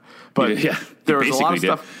did not. But yeah, there was a lot of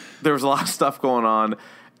stuff. There was a lot of stuff going on,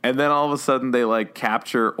 and then all of a sudden they like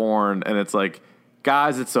capture Orn, and it's like,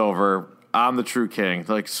 guys, it's over. I'm the true king.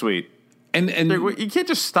 Like, sweet. And you can't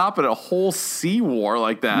just stop at a whole sea war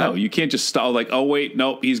like that. No, you can't just stop. Like, oh wait,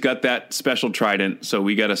 nope, he's got that special trident, so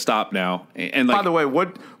we got to stop now. And like, by the way,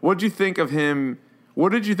 what did you think of him?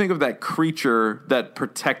 What did you think of that creature that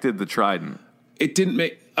protected the trident? It didn't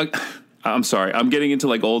make. I'm sorry, I'm getting into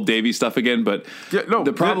like old Davy stuff again, but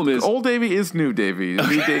the problem is old Davy is new Davy.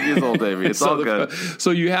 New Davy is old Davy. It's all good.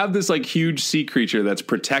 So you have this like huge sea creature that's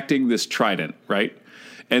protecting this trident, right?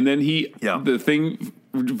 And then the thing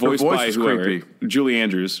voiced by whoever, creepy. Julie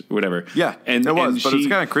Andrews, whatever. Yeah, and it was, but it's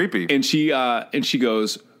kind of creepy. And she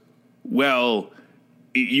goes, well,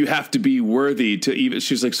 you have to be worthy to even.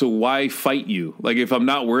 She's like, so why fight you? Like, if I'm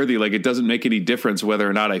not worthy, like it doesn't make any difference whether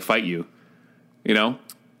or not I fight you. You know,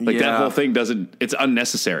 like that whole thing doesn't. It's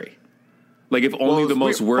unnecessary. Like if only the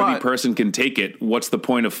most worthy person can take it, what's the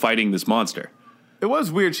point of fighting this monster? It was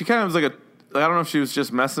weird. She kind of was like I don't know if she was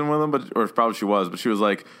just messing with him, or probably she was, but she was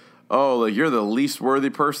like, oh, like you're the least worthy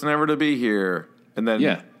person ever to be here. And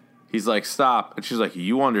then he's like, stop. And she's like,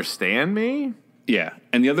 you understand me? Yeah.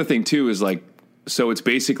 And the other thing too is like, so it's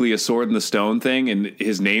basically a sword in the stone thing, and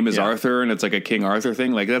his name is Arthur, and it's like a King Arthur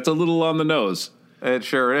thing. Like that's a little on the nose. It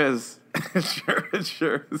sure is. It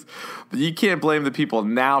sure is. But you can't blame the people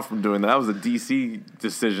now from doing that. That was a DC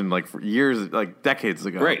decision like for years, like decades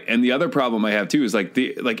ago. Right. And the other problem I have too is like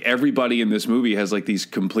everybody in this movie has like these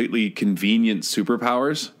completely convenient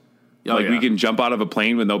superpowers. We can jump out of a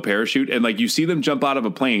plane with no parachute, and like you see them jump out of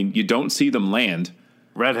a plane, you don't see them land.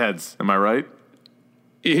 Redheads, am I right?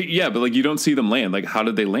 Yeah, but like you don't see them land. Like how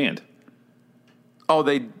did they land? Oh,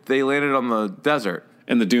 they landed on the desert.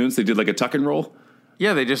 And the dunes, they did like a tuck and roll?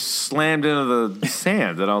 Yeah, they just slammed into the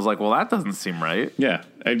sand, and I was like, well, that doesn't seem right. Yeah,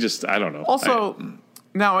 I don't know. Also,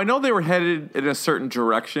 now I know they were headed in a certain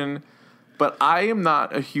direction, but I am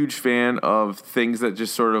not a huge fan of things that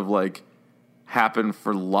just sort of like happen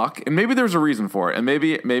for luck. And maybe there's a reason for it, and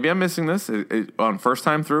maybe I'm missing this on first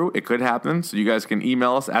time through. It could happen, so you guys can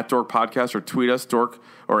email us at Dork Podcast or tweet us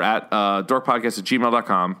or at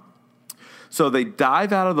dorkpodcast@gmail.com. So they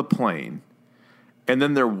dive out of the plane. And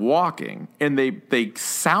then they're walking, and they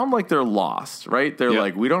sound like they're lost, right? They're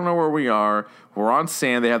like, we don't know where we are. We're on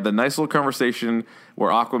sand. They have the nice little conversation where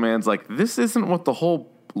Aquaman's like, this isn't what the whole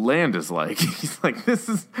land is like. He's like, this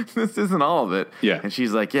isn't all of it. Yeah. And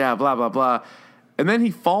she's like, yeah, blah, blah, blah. And then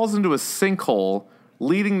he falls into a sinkhole,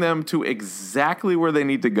 leading them to exactly where they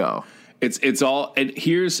need to go. It's all, and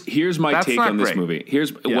here's my take on this movie.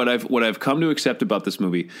 Here's what I've come to accept about this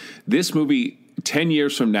movie. This movie 10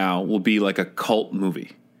 years from now will be like a cult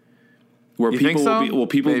movie where people will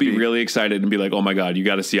be really excited and be like, oh my God, you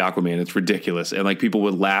got to see Aquaman. It's ridiculous. And like people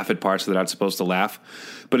would laugh at parts that aren't supposed to laugh,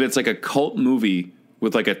 but it's like a cult movie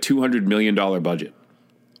with like a $200 million budget.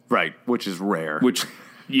 Right. Which is rare. Which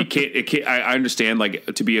I understand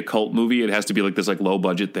like to be a cult movie, it has to be like this like low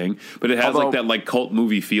budget thing, but it has like that like cult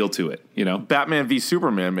movie feel to it, you know? Batman v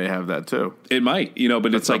Superman may have that too. It might, you know,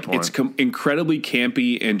 but it's like, it's incredibly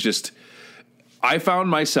campy and just, I found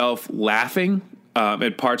myself laughing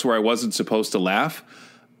at parts where I wasn't supposed to laugh.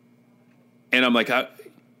 And I'm like, I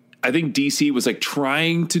think DC was like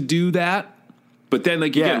trying to do that. But then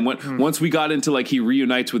like, again, once we got into like, he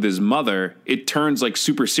reunites with his mother, it turns like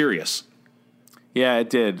super serious. Yeah, it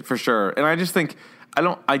did for sure. And I just think, I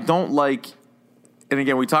don't like, and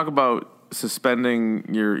again, we talk about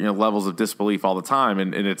suspending your levels of disbelief all the time.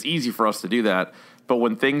 And it's easy for us to do that. But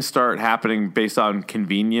when things start happening based on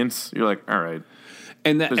convenience, you're like, all right.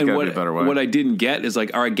 And what I didn't get is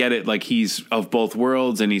like, all right, get it. Like he's of both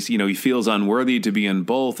worlds, and he's, you know, he feels unworthy to be in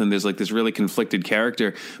both. And there's like this really conflicted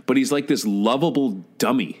character, but he's like this lovable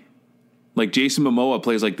dummy. Like Jason Momoa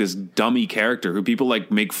plays like this dummy character who people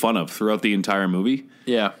like make fun of throughout the entire movie.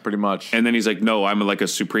 Yeah, pretty much. And then he's like, no, I'm like a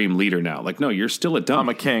supreme leader now. Like, no, you're still a dummy. I'm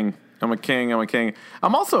a king.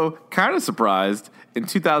 I'm also kind of surprised in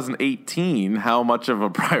 2018 how much of a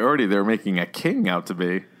priority they're making a king out to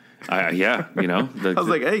be. Yeah, you know. I was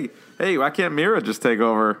like, hey, why can't Mira just take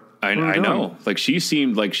over? I know. Like, she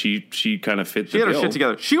seemed like she kind of fit the bill. She had her shit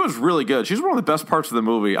together. She was really good. She's one of the best parts of the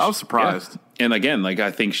movie. I was surprised. Yeah. And again, like,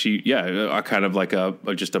 I think kind of like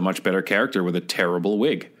just a much better character with a terrible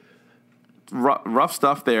wig. Rough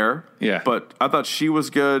stuff there. Yeah. But I thought she was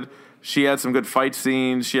good. She had some good fight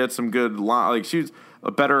scenes. She had some good she was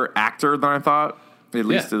a better actor than I thought. At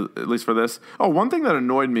least for this. Oh, one thing that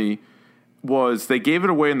annoyed me was they gave it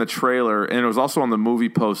away in the trailer, and it was also on the movie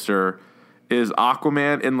poster, is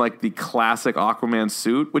Aquaman in like the classic Aquaman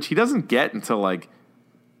suit, which he doesn't get until like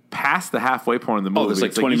past the halfway point of the movie. Oh, there's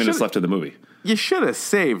like 20 minutes left of the movie. You should have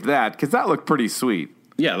saved that because that looked pretty sweet.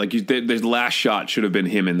 Yeah, like the last shot should have been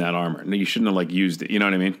him in that armor. No, you shouldn't have like used it. You know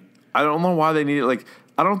what I mean? I don't know why they need it. Like,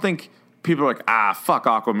 I don't think people are like, fuck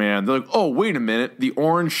Aquaman. They're like, oh, wait a minute, the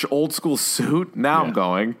orange old school suit. Now I'm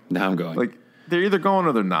going. Like, they're either going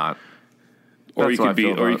or they're not. Or you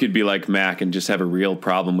could be like Mac and just have a real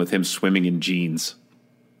problem with him swimming in jeans.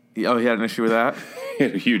 Oh, he had an issue with that? He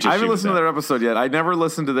had a huge issue. I haven't listened to their episode yet. I never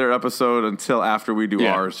listened to their episode until after we do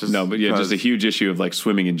ours. Just a huge issue of like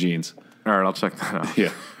swimming in jeans. All right, I'll check that out.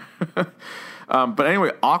 Yeah. But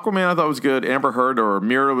anyway, Aquaman I thought was good. Amber Heard or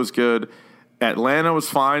Mira was good. Atlanta was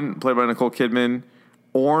fine, played by Nicole Kidman.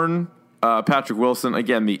 Orn, Patrick Wilson,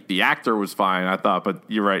 again, the actor was fine, I thought, but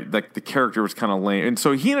you're right, like the character was kind of lame. And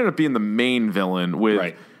so he ended up being the main villain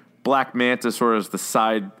with Black Manta sort of as the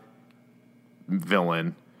side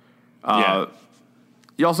villain.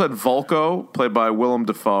 You also had Vulko, played by Willem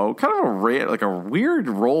Dafoe. Kind of a weird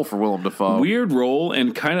role for Willem Dafoe. Weird role,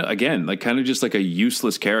 and kind of just like a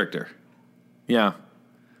useless character. Yeah.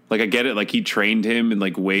 Like, I get it. Like, he trained him in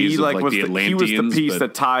like ways of like the Atlanteans. He was the piece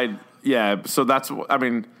that tied. Yeah. So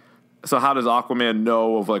so how does Aquaman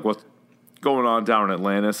know of like what's going on down in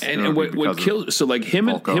Atlantis? And what killed? So like him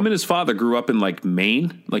and his father grew up in like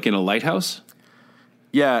Maine, like in a lighthouse.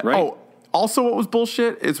 Yeah. Right? Oh, also what was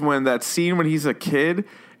bullshit is when that scene when he's a kid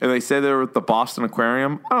and they say they were at the Boston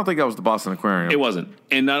Aquarium. I don't think that was the Boston Aquarium. It wasn't.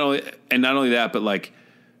 And not only that, but like,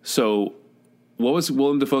 so what was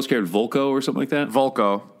Willem Dafoe's character, Vulko or something like that?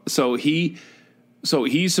 Vulko. So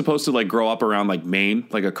he's supposed to like grow up around like Maine,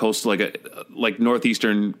 like a coast, like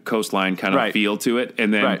northeastern coastline kind of feel to it.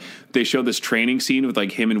 And then they show this training scene with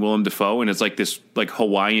like him and Willem Dafoe, and it's like this like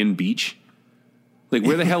Hawaiian beach. Like,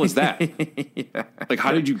 where the hell is that? Yeah. Like,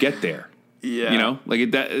 how did you get there? Yeah, you know,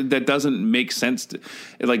 like that doesn't make sense.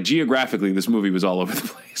 Like, geographically, this movie was all over the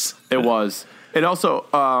place. It was. It also,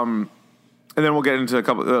 and then we'll get into a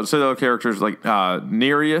couple of other characters. Like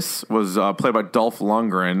Nereus was played by Dolph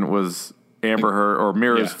Lundgren, was Amber Heard or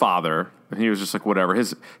Mira's father, and he was just like whatever.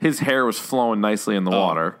 His hair was flowing nicely in the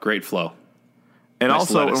water. Great flow. And nice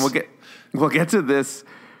also, lettuce. and we'll get to this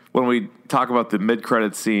when we talk about the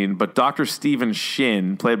mid-credit scene, but Dr. Stephen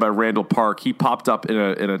Shin, played by Randall Park, he popped up in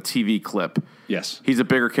a TV clip. Yes. He's a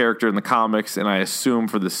bigger character in the comics, and I assume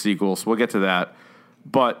for the sequel, so we'll get to that.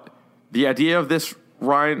 But the idea of this,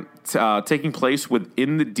 Ryan, taking place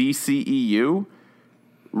within the DCEU,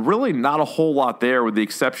 really not a whole lot there, with the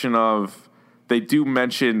exception of they do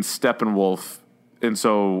mention Steppenwolf, and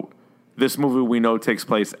so this movie we know takes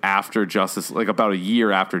place after Justice, like about a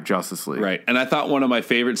year after Justice League. Right. And I thought one of my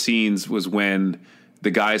favorite scenes was when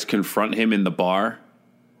the guys confront him in the bar.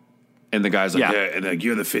 And the guy's like, and like,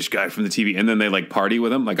 you're the fish guy from the TV. And then they like party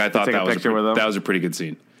with him. Like, I thought that was a pretty good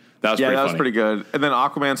scene. That was pretty funny. That was pretty good. And then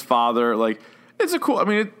Aquaman's father, like, it's a cool, I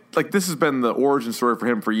mean, this has been the origin story for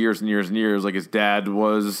him for years and years and years. Like, his dad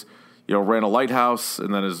was, ran a lighthouse,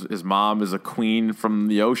 and then his mom is a queen from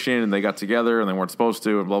the ocean, and they got together, and they weren't supposed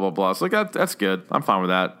to, and blah, blah, blah. So, like, that's good. I'm fine with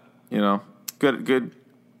that. Good.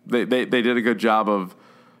 They did a good job of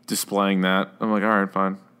displaying that. I'm like, all right,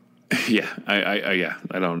 fine. Yeah,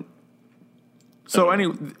 I don't. So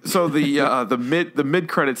anyway, the mid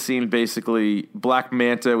credit scene, basically, Black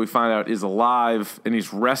Manta, we find out, is alive, and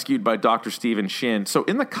he's rescued by Dr. Stephen Shin. So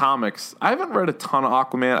in the comics, I haven't read a ton of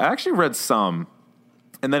Aquaman. I actually read some.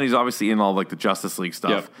 And then he's obviously in all like the Justice League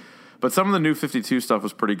stuff. Yep. But some of the New 52 stuff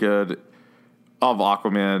was pretty good of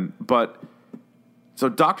Aquaman. But so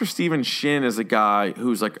Dr. Stephen Shin is a guy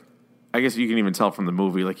who's like, I guess you can even tell from the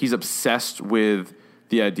movie, like he's obsessed with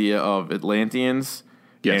the idea of Atlanteans.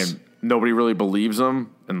 Yes. And nobody really believes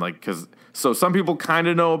him. And like, so some people kind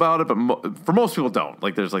of know about it, but for most people don't.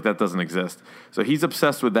 Like there's like, that doesn't exist. So he's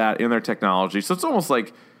obsessed with that in their technology. So it's almost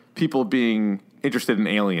like people being interested in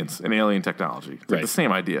aliens and alien technology. It's like the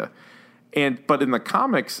same idea. But in the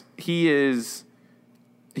comics, he is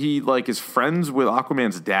friends with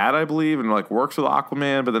Aquaman's dad, I believe, and like works with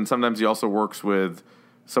Aquaman, but then sometimes he also works with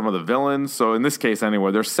some of the villains. So in this case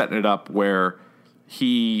anyway, they're setting it up where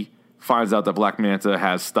he finds out that Black Manta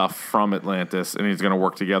has stuff from Atlantis and he's going to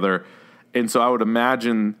work together. And so I would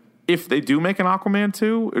imagine if they do make an Aquaman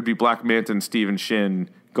 2, it'd be Black Manta and Stephen Shin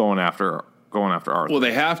going after Arthur. Well,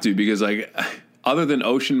 they have to, because like other than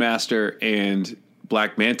Ocean Master and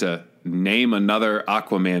Black Manta, name another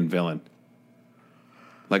Aquaman villain.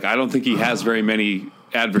 Like, I don't think he has very many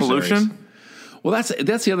adversaries. Pollution? Well,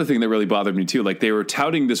 that's the other thing that really bothered me too. Like, they were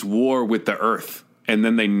touting this war with the Earth, and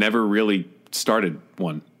then they never really started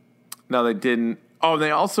one. No, they didn't. Oh,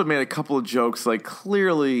 they also made a couple of jokes, like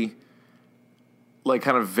clearly, like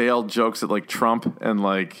kind of veiled jokes at like Trump and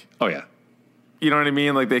like. Oh yeah. You know what I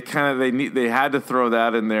mean? Like they had to throw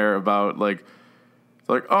that in there about like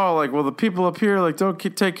well, the people up here like don't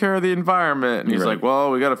take care of the environment, and he's like,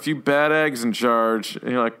 well, we got a few bad eggs in charge,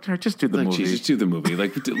 and you're like, just do the movie. Just do the movie.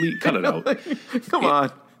 Like, cut it out. Come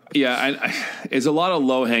on. Yeah, it's a lot of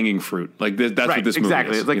low hanging fruit. Like that's right, what this movie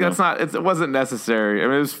exactly. is. It's like that's not. It wasn't necessary. I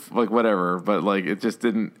mean, it was like whatever, but like it just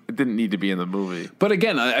didn't. It didn't need to be in the movie. But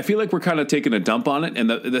again, I feel like we're kind of taking a dump on it, and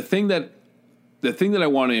the thing that I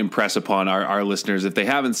want to impress upon our listeners, if they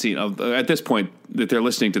haven't seen at this point, that they're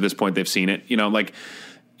listening to this point, they've seen it. You know, like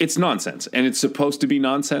it's nonsense, and it's supposed to be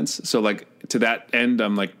nonsense. So like to that end,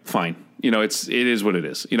 I'm like, fine. You know, it is what it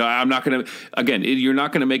is. You know, I'm not going to, again, you're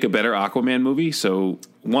not going to make a better Aquaman movie. So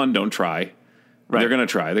one, don't try. Right. They're going to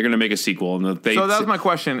try. They're going to make a sequel. And so that was my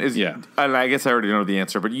question is, and I guess I already know the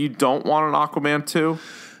answer, but you don't want an Aquaman 2?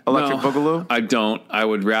 Electric Boogaloo? I don't. I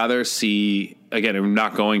would rather see, again, I'm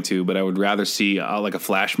not going to, but I would rather see like a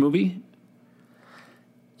Flash movie.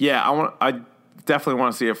 Yeah, I definitely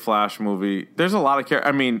want to see a Flash movie. There's a lot of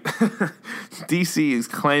I mean, DC is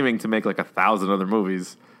claiming to make like 1,000 other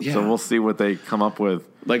movies. Yeah. So we'll see what they come up with.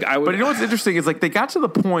 But you know what's interesting is like they got to the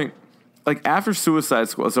point like after Suicide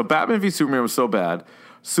Squad. So Batman v Superman was so bad.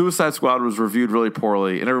 Suicide Squad was reviewed really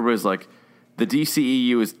poorly, and everybody's like, the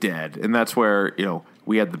DCEU is dead. And that's where, you know,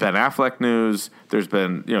 we had the Ben Affleck news. There's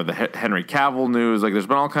been, you know, the Henry Cavill news. Like there's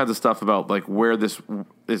been all kinds of stuff about like where this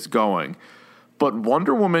is going. But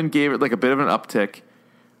Wonder Woman gave it like a bit of an uptick.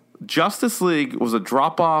 Justice League was a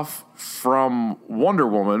drop off from Wonder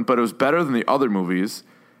Woman, but it was better than the other movies.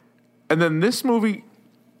 And then this movie,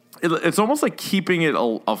 it's almost like keeping it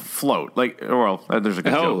afloat. Like, well, there's a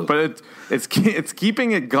good joke, but it's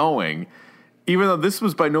keeping it going. Even though this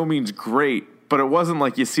was by no means great, but it wasn't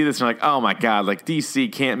like you see this and you're like, oh my god, like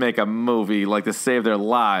DC can't make a movie like to save their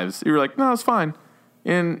lives. You were like, no, it's fine.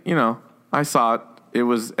 And you know, I saw it. It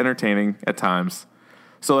was entertaining at times.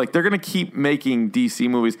 So like they're gonna keep making DC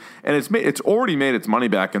movies, and it's already made its money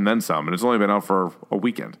back and then some, and it's only been out for a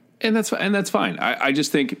weekend. And that's fine. I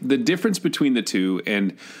just think the difference between the two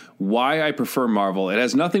and why I prefer Marvel, it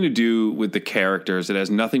has nothing to do with the characters. It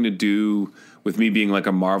has nothing to do with me being like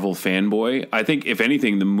a Marvel fanboy. I think if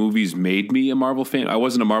anything, the movies made me a Marvel fan. I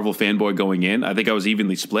wasn't a Marvel fanboy going in. I think I was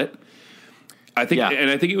evenly split. I think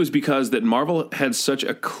it was because that Marvel had such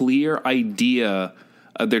a clear idea.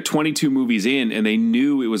 They're 22 movies in, and they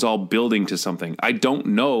knew it was all building to something. I don't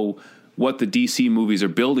know what the DC movies are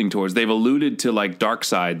building towards. They've alluded to like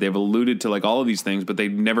Darkseid. They've alluded to like all of these things, but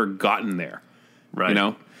they've never gotten there. Right. You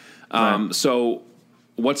know? Right. So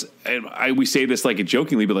we say this like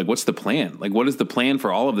jokingly, but like, what's the plan? Like, what is the plan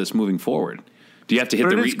for all of this moving forward? Do you have to hit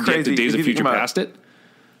the Days of Future Past it?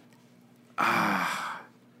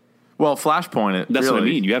 Well, Flashpoint it. That's really what I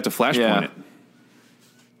mean. You have to Flashpoint it.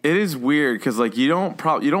 It is weird because like you don't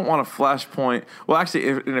want a Flashpoint. Well, actually,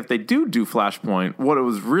 if they do Flashpoint, what it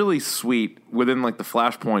was really sweet within like the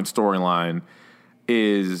Flashpoint storyline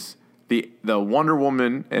is the Wonder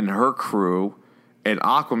Woman and her crew and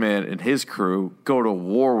Aquaman and his crew go to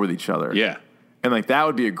war with each other. Yeah. And like that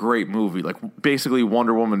would be a great movie, like basically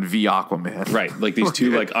Wonder Woman v Aquaman. Right, like these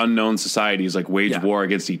two like unknown societies like wage war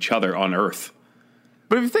against each other on Earth.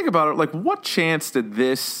 But if you think about it, like what chance did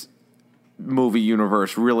this movie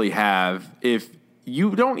universe really have if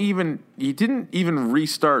you didn't even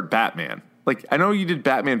restart Batman? Like I know you did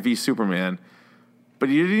Batman v Superman, but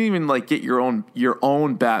you didn't even like get your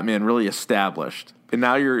own Batman really established. And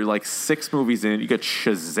now you're like 6 movies in. You got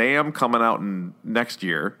Shazam coming out next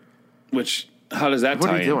year. Which how does that tie in? What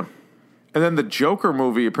are you doing? And then the Joker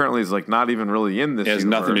movie apparently is like not even really in this. It has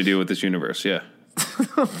nothing to do with this universe. Yeah.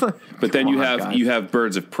 But then you have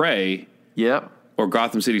Birds of Prey. Yep. Or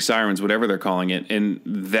Gotham City Sirens, whatever they're calling it, and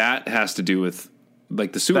that has to do with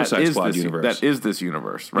like the Suicide Squad universe. That is this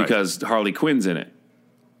universe, right? Because Harley Quinn's in it.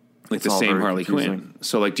 Like the same Harley Quinn.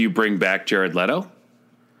 So, like, do you bring back Jared Leto?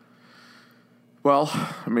 Well,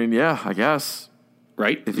 I mean, yeah, I guess.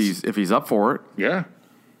 Right? If he's up for it. Yeah.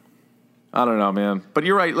 I don't know, man. But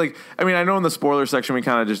you're right. Like, I mean, I know in the spoiler section we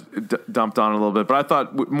kind of just dumped on it a little bit, but I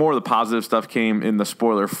thought more of the positive stuff came in the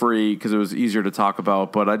spoiler free because it was easier to talk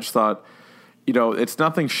about. But I just thought, it's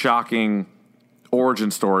nothing shocking origin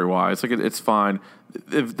story wise. Like, it's fine.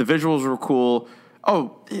 The visuals were cool.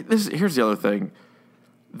 Oh, here's the other thing.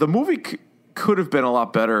 The movie could have been a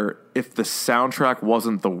lot better if the soundtrack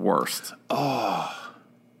wasn't the worst. Oh.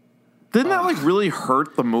 Didn't that like really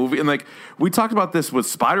hurt the movie? And like we talked about this with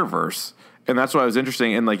Spider-Verse, and that's why it was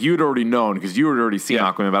interesting. And like you had already known because you had already seen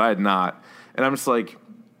Aquaman, but I had not. And I'm just like,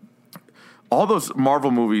 all those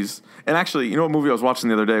Marvel movies. And actually, what movie I was watching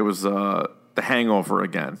the other day was The Hangover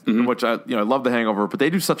again, which I love The Hangover, but they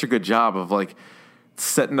do such a good job of like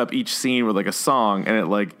setting up each scene with like a song,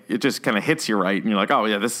 and it just kind of hits you right, and you're like, oh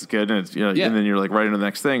yeah, this is good, and it's and then you're like right into the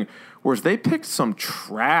next thing. Whereas they picked some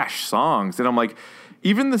trash songs, and I'm like,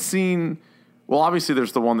 even the scene. Well, obviously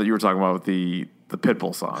there's the one that you were talking about with the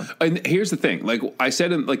Pitbull song. And here's the thing, like I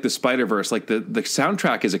said in like the Spider-Verse, like the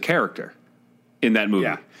soundtrack is a character in that movie.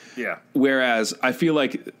 Yeah. Whereas I feel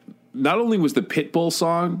like not only was the Pitbull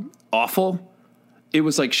song awful, it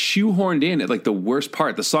was like shoehorned in at like the worst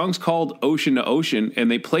part. The song's called Ocean to Ocean, and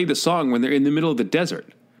they play the song when they're in the middle of the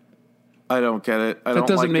desert. I don't get it. That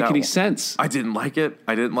doesn't make any sense. I didn't like it.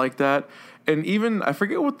 I didn't like that. And even I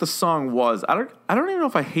forget what the song was. I don't even know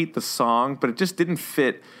if I hate the song, but it just didn't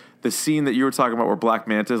fit the scene that you were talking about where Black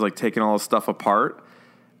Manta is like taking all this stuff apart.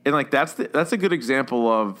 And like that's a good example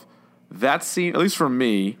of that scene, at least for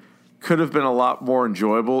me, could have been a lot more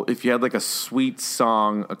enjoyable if you had like a sweet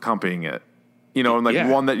song accompanying it. And like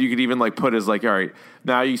one that you could even like put as like, all right,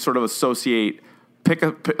 now you sort of associate,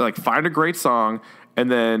 find a great song, and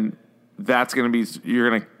then that's going to be, you're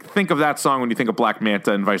going to think of that song when you think of Black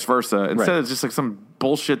Manta and vice versa. Instead, it's just like some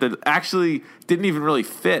bullshit that actually didn't even really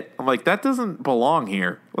fit. I'm like, that doesn't belong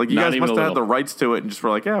here. Like, you guys must have had the rights to it and just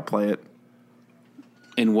were like, yeah, play it.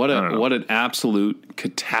 And what an absolute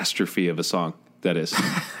catastrophe of a song that is.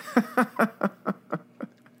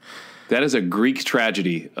 That is a Greek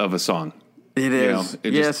tragedy of a song. It is.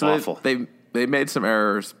 It's just awful. They made some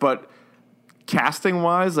errors, but casting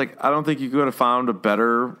wise, like I don't think you could have found a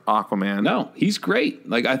better Aquaman. No, he's great.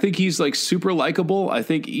 Like I think he's like super likable. I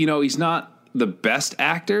think he's not the best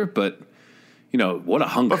actor, but what a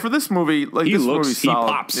hunger. But for this movie, like he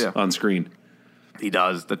pops on screen. He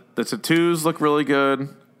does. The tattoos look really good.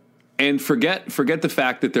 And forget the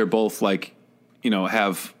fact that they're both like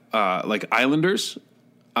have like Islanders.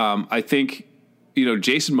 I think.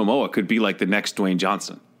 Jason Momoa could be like the next Dwayne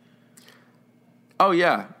Johnson. Oh,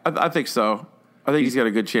 yeah. I think so. I think he's got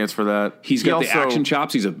a good chance for that. He's got the action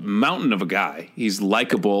chops. He's a mountain of a guy. He's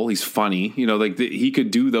likable. He's funny. He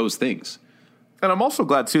could do those things. And I'm also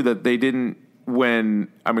glad, too, that they didn't going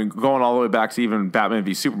all the way back to even Batman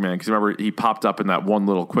v Superman, because remember, he popped up in that one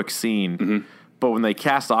little quick scene. Mm-hmm. But when they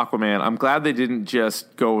cast Aquaman, I'm glad they didn't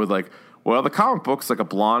just go with like, well, the comic book's like a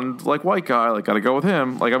blonde, like white guy, like got to go with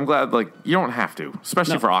him. Like, I'm glad, like, you don't have to,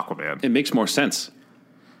 especially for Aquaman. It makes more sense.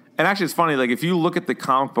 And actually, it's funny, like, if you look at the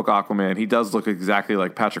comic book Aquaman, he does look exactly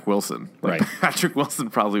like Patrick Wilson. Like, right. Patrick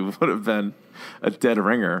Wilson probably would have been a dead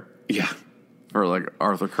ringer. Yeah. For, like,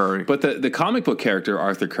 Arthur Curry. But the comic book character,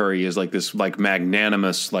 Arthur Curry, is like this, like,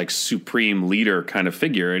 magnanimous, like, supreme leader kind of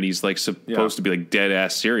figure. And he's, like, supposed to be, like,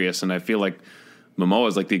 dead-ass serious. And I feel like Momoa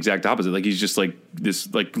is like the exact opposite. Like he's just like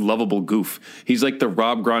this like lovable goof. He's like the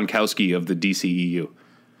Rob Gronkowski of the DCEU.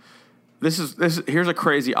 Here's a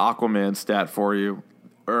crazy Aquaman stat for you.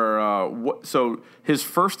 So his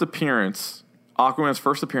first appearance, Aquaman's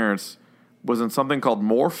first appearance, was in something called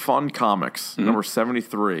More Fun Comics, number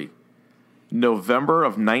 73, November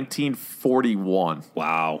of 1941.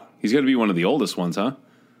 Wow, he's got to be one of the oldest ones, huh?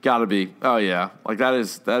 Got to be. Oh yeah, like that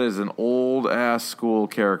is an old ass school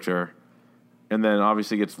character. And then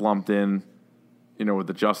obviously gets lumped in, with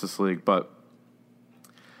the Justice League. But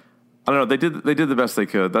I don't know. They did the best they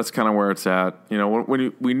could. That's kind of where it's at.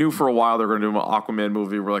 When we knew for a while they were going to do an Aquaman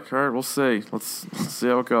movie, we're like, all right, we'll see. Let's see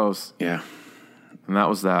how it goes. Yeah. And that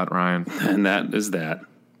was that, Ryan. And that is that.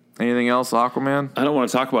 Anything else, Aquaman? I don't want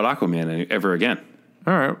to talk about Aquaman ever again.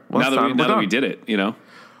 All right. Well, now that we did it,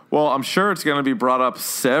 Well, I'm sure it's going to be brought up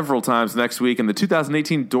several times next week in the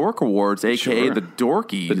 2018 Dork Awards, a.k.a. the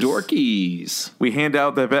Dorkies. The Dorkies. We hand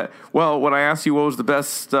out when I asked you what was the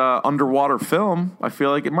best underwater film, I feel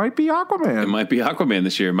like it might be Aquaman. It might be Aquaman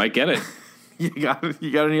this year. Might get it. You got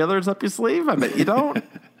any others up your sleeve? I bet you don't.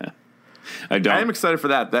 I don't. I am excited for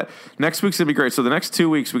that. That next week's going to be great. So the next 2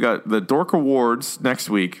 weeks, we got the Dork Awards next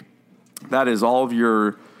week. That is all of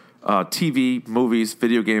your TV, movies,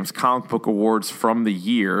 video games, comic book awards from the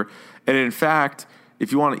year. And in fact,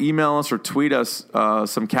 if you want to email us or tweet us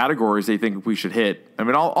some categories that you think we should hit, I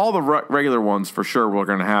mean, all the regular ones for sure we're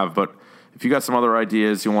going to have, but if you got some other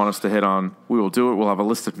ideas you want us to hit on, we will do it. We'll have a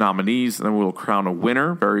list of nominees, and then we'll crown a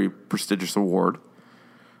winner. Very prestigious award.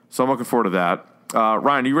 So I'm looking forward to that.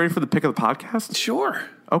 Ryan, are you ready for the pick of the podcast? Sure.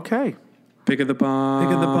 Okay. Pick of the pod.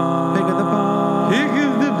 Pick of the pod. Pick of the pod. Pick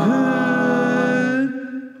of the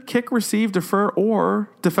pod. Kick, receive, defer, or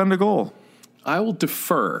defend a goal. I will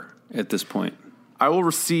defer at this point. I will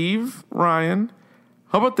receive, Ryan.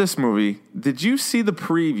 How about this movie? Did you see the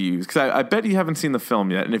previews? Because I bet you haven't seen the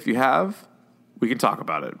film yet. And if you have, we can talk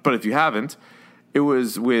about it. But if you haven't, it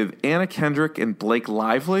was with Anna Kendrick and Blake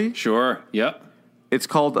Lively. Sure. Yep. It's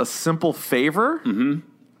called A Simple Favor. Mm-hmm.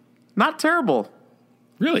 Not terrible.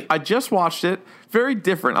 Really? I just watched it. Very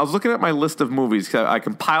different. I was looking at my list of movies because I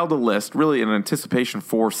compiled a list really in anticipation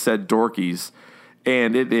for said dorkies.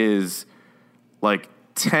 And it is like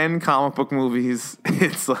 10 comic book movies.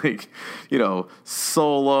 It's like,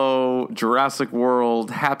 Solo, Jurassic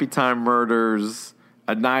World, Happy Time Murders,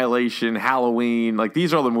 Annihilation, Halloween. Like,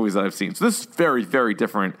 these are all the movies that I've seen. So this is very, very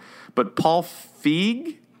different. But Paul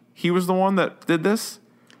Feig, he was the one that did this.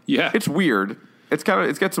 Yeah. It's weird. It's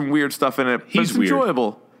got some weird stuff in it, but it's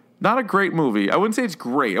enjoyable. Not a great movie. I wouldn't say it's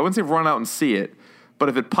great. I wouldn't say run out and see it. But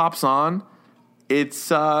if it pops on,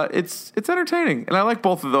 it's entertaining. And I like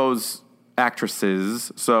both of those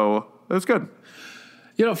actresses, so it was good.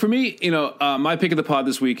 For me, my pick of the pod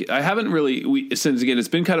this week, I haven't really, since again, it's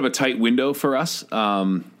been kind of a tight window for us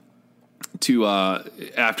to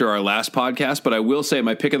after our last podcast, but I will say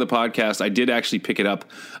my pick of the podcast, I did actually pick it up.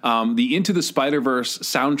 The Into the Spider-Verse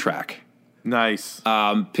soundtrack. Nice.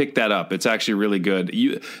 Pick that up. It's actually really good.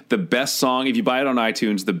 The best song, if you buy it on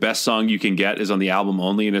iTunes, the best song you can get is on the album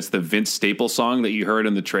only, and it's the Vince Staples song that you heard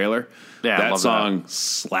in the trailer. Yeah, that song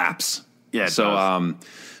slaps. Yeah, it does.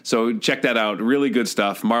 So check that out. Really good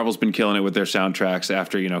stuff. Marvel's been killing it with their soundtracks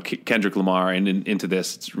after, Kendrick Lamar and into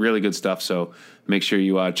this. It's really good stuff. So make sure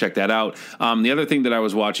you check that out. The other thing that I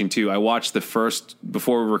was watching too, I watched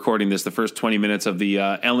before recording this, the first 20 minutes of the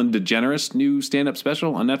Ellen DeGeneres new stand-up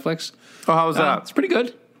special on Netflix. Oh, how was that? It's pretty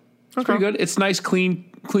good. It's pretty good. It's nice, clean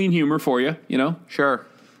humor for you, Sure.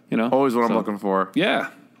 Always what I'm looking for. Yeah.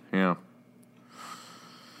 Yeah.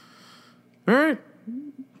 All right.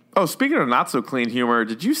 Oh, speaking of not so clean humor,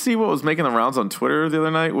 did you see what was making the rounds on Twitter the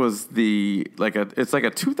other night? Was it's like a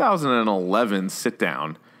 2011 sit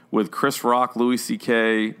down with Chris Rock, Louis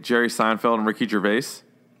C.K., Jerry Seinfeld, and Ricky Gervais.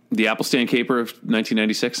 The Apple Stand Caper of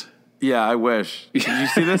 1996. Yeah, I wish. Did you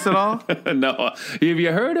see this at all? No. Have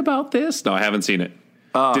you heard about this? No, I haven't seen it.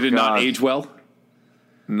 Oh, Did it not age well?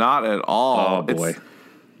 Not at all. Oh, boy.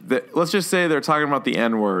 Let's just say they're talking about the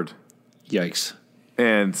N-word. Yikes.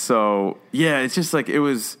 And so, yeah, it's just like it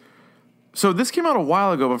was. So this came out a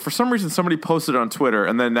while ago, but for some reason somebody posted it on Twitter,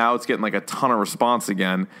 and then now it's getting like a ton of response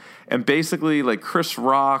again. And basically, like Chris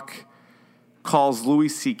Rock calls Louis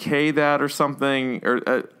C.K. that or something,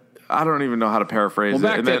 or I don't even know how to paraphrase it.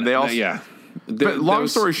 And then they all, But long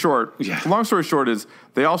story short is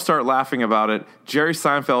they all start laughing about it. Jerry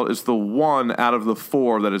Seinfeld is the one out of the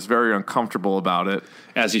four that is very uncomfortable about it,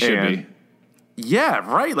 as he should be. Yeah,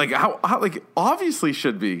 right. Like how like obviously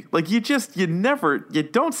should be. Like you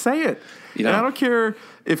don't say it. And I don't care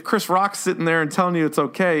if Chris Rock's sitting there and telling you it's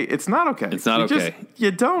okay. It's not okay. It's not okay. You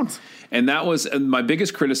don't. And that was my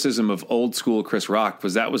biggest criticism of old school Chris Rock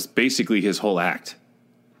was that was basically his whole act.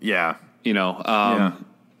 Yeah.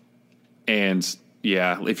 And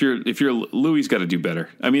if you're Louis got to do better.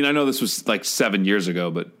 I mean, I know this was like 7 years ago,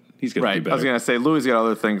 but he's got to do better. I was going to say Louis got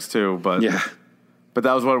other things too, but yeah. But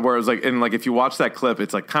that was one where it was like, and like if you watch that clip,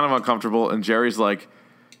 it's like kind of uncomfortable. And Jerry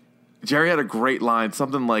had a great line,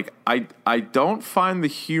 something like, I don't find the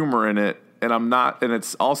humor in it, and and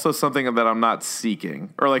it's also something that I'm not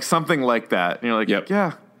seeking, or like something like that. And you're like, yep.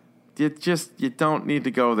 Yeah, you don't need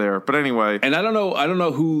to go there. But anyway, and I don't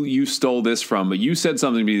know who you stole this from, but you said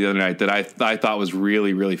something to me the other night that I thought was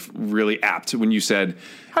really, really, really apt when you said,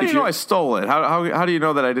 how do you know I stole it? How do you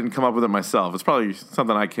know that I didn't come up with it myself? It's probably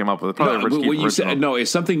something I came up with. It's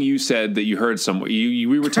something you said that you heard somewhere.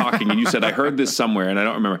 We were talking and you said, I heard this somewhere and I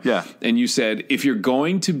don't remember. Yeah. And you said, if you're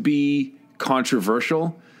going to be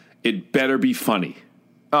controversial, it better be funny.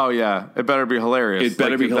 Oh yeah, it better be hilarious. It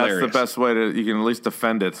better be hilarious. That's the best way you can at least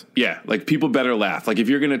defend it. Yeah, like people better laugh. Like if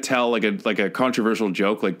you're going to tell like a controversial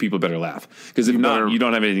joke, like people better laugh, because if not, you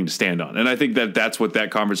don't have anything to stand on. And I think that's what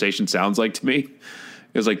that conversation sounds like to me.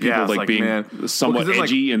 It's like people being somewhat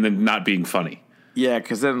edgy and then not being funny. Yeah,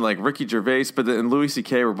 because then like Ricky Gervais, and Louis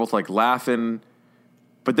C.K. were both like laughing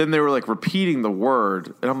but then they were like repeating the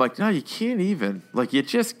word, and I'm like, no, you can't even. Like, you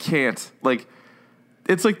just can't. Like,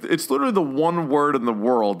 it's literally the one word in the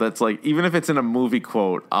world that's like, even if it's in a movie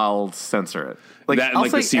quote, I'll censor it. Like, that, I'll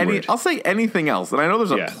like I'll say anything else, and I know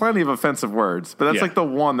there's plenty of offensive words, but that's like the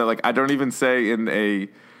one that like I don't even say in a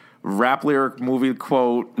rap lyric movie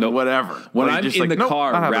quote, whatever. When like, I'm just in like, the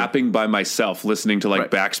car rapping by myself, listening to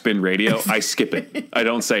like backspin radio, I skip it. I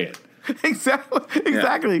don't say it. Exactly.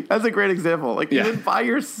 Yeah. That's a great example. Like even by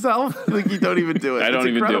yourself, like you don't even do it. I don't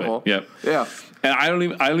even do it. Yep. Yeah. And I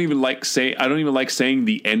don't even like saying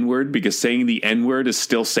the N-word, because saying the N-word is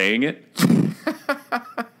still saying it.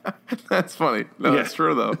 That's funny. No, that's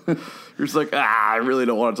true though. You're just like, I really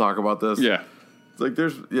don't want to talk about this. Yeah. It's like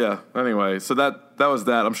Anyway, so that was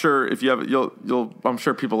that. I'm sure if you have I'm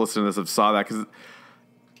sure people listening to this have saw that, because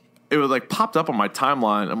it was like popped up on my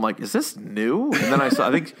timeline. I'm like, is this new? And then I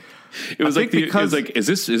think it was like is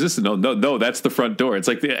this no, that's the front door. It's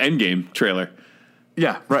like the Endgame trailer.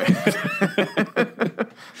 Yeah, right.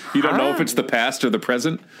 You don't know if it's the past or the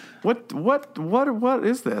present. What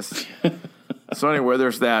is this? So anyway,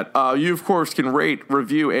 there's that. You, of course, can rate,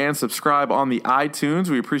 review, and subscribe on the iTunes.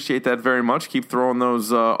 We appreciate that very much. Keep throwing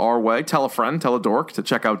those our way. Tell a friend, tell a dork to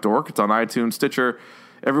check out Dork. It's on iTunes, Stitcher,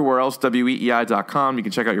 everywhere else, weei.com. You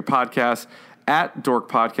can check out your podcast at Dork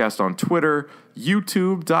Podcast on Twitter,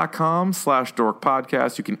 youtube.com/Dork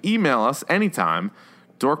Podcast. You can email us anytime,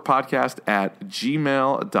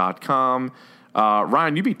 dorkpodcast@gmail.com.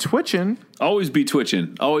 Ryan, you be twitching. Always be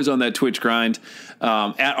twitching. Always on that Twitch grind.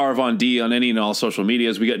 At Arvon D on any and all social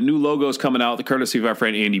medias. We got new logos coming out, the courtesy of our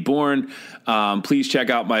friend Andy Bourne. Please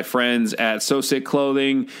check out my friends at So Sick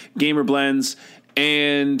Clothing, Gamer Blends,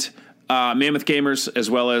 and Mammoth Gamers, as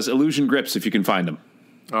well as Illusion Grips, if you can find them.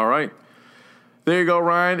 All right. There you go,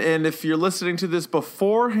 Ryan. And if you're listening to this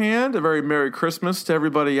beforehand, a very Merry Christmas to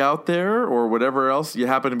everybody out there, or whatever else you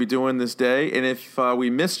happen to be doing this day. And if we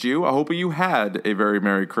missed you, I hope you had a very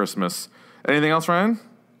Merry Christmas. Anything else, Ryan?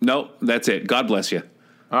 No, that's it. God bless you.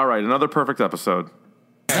 All right, another perfect episode.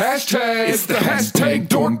 Hashtag, it's the Hashtag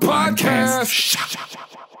Dork Podcast.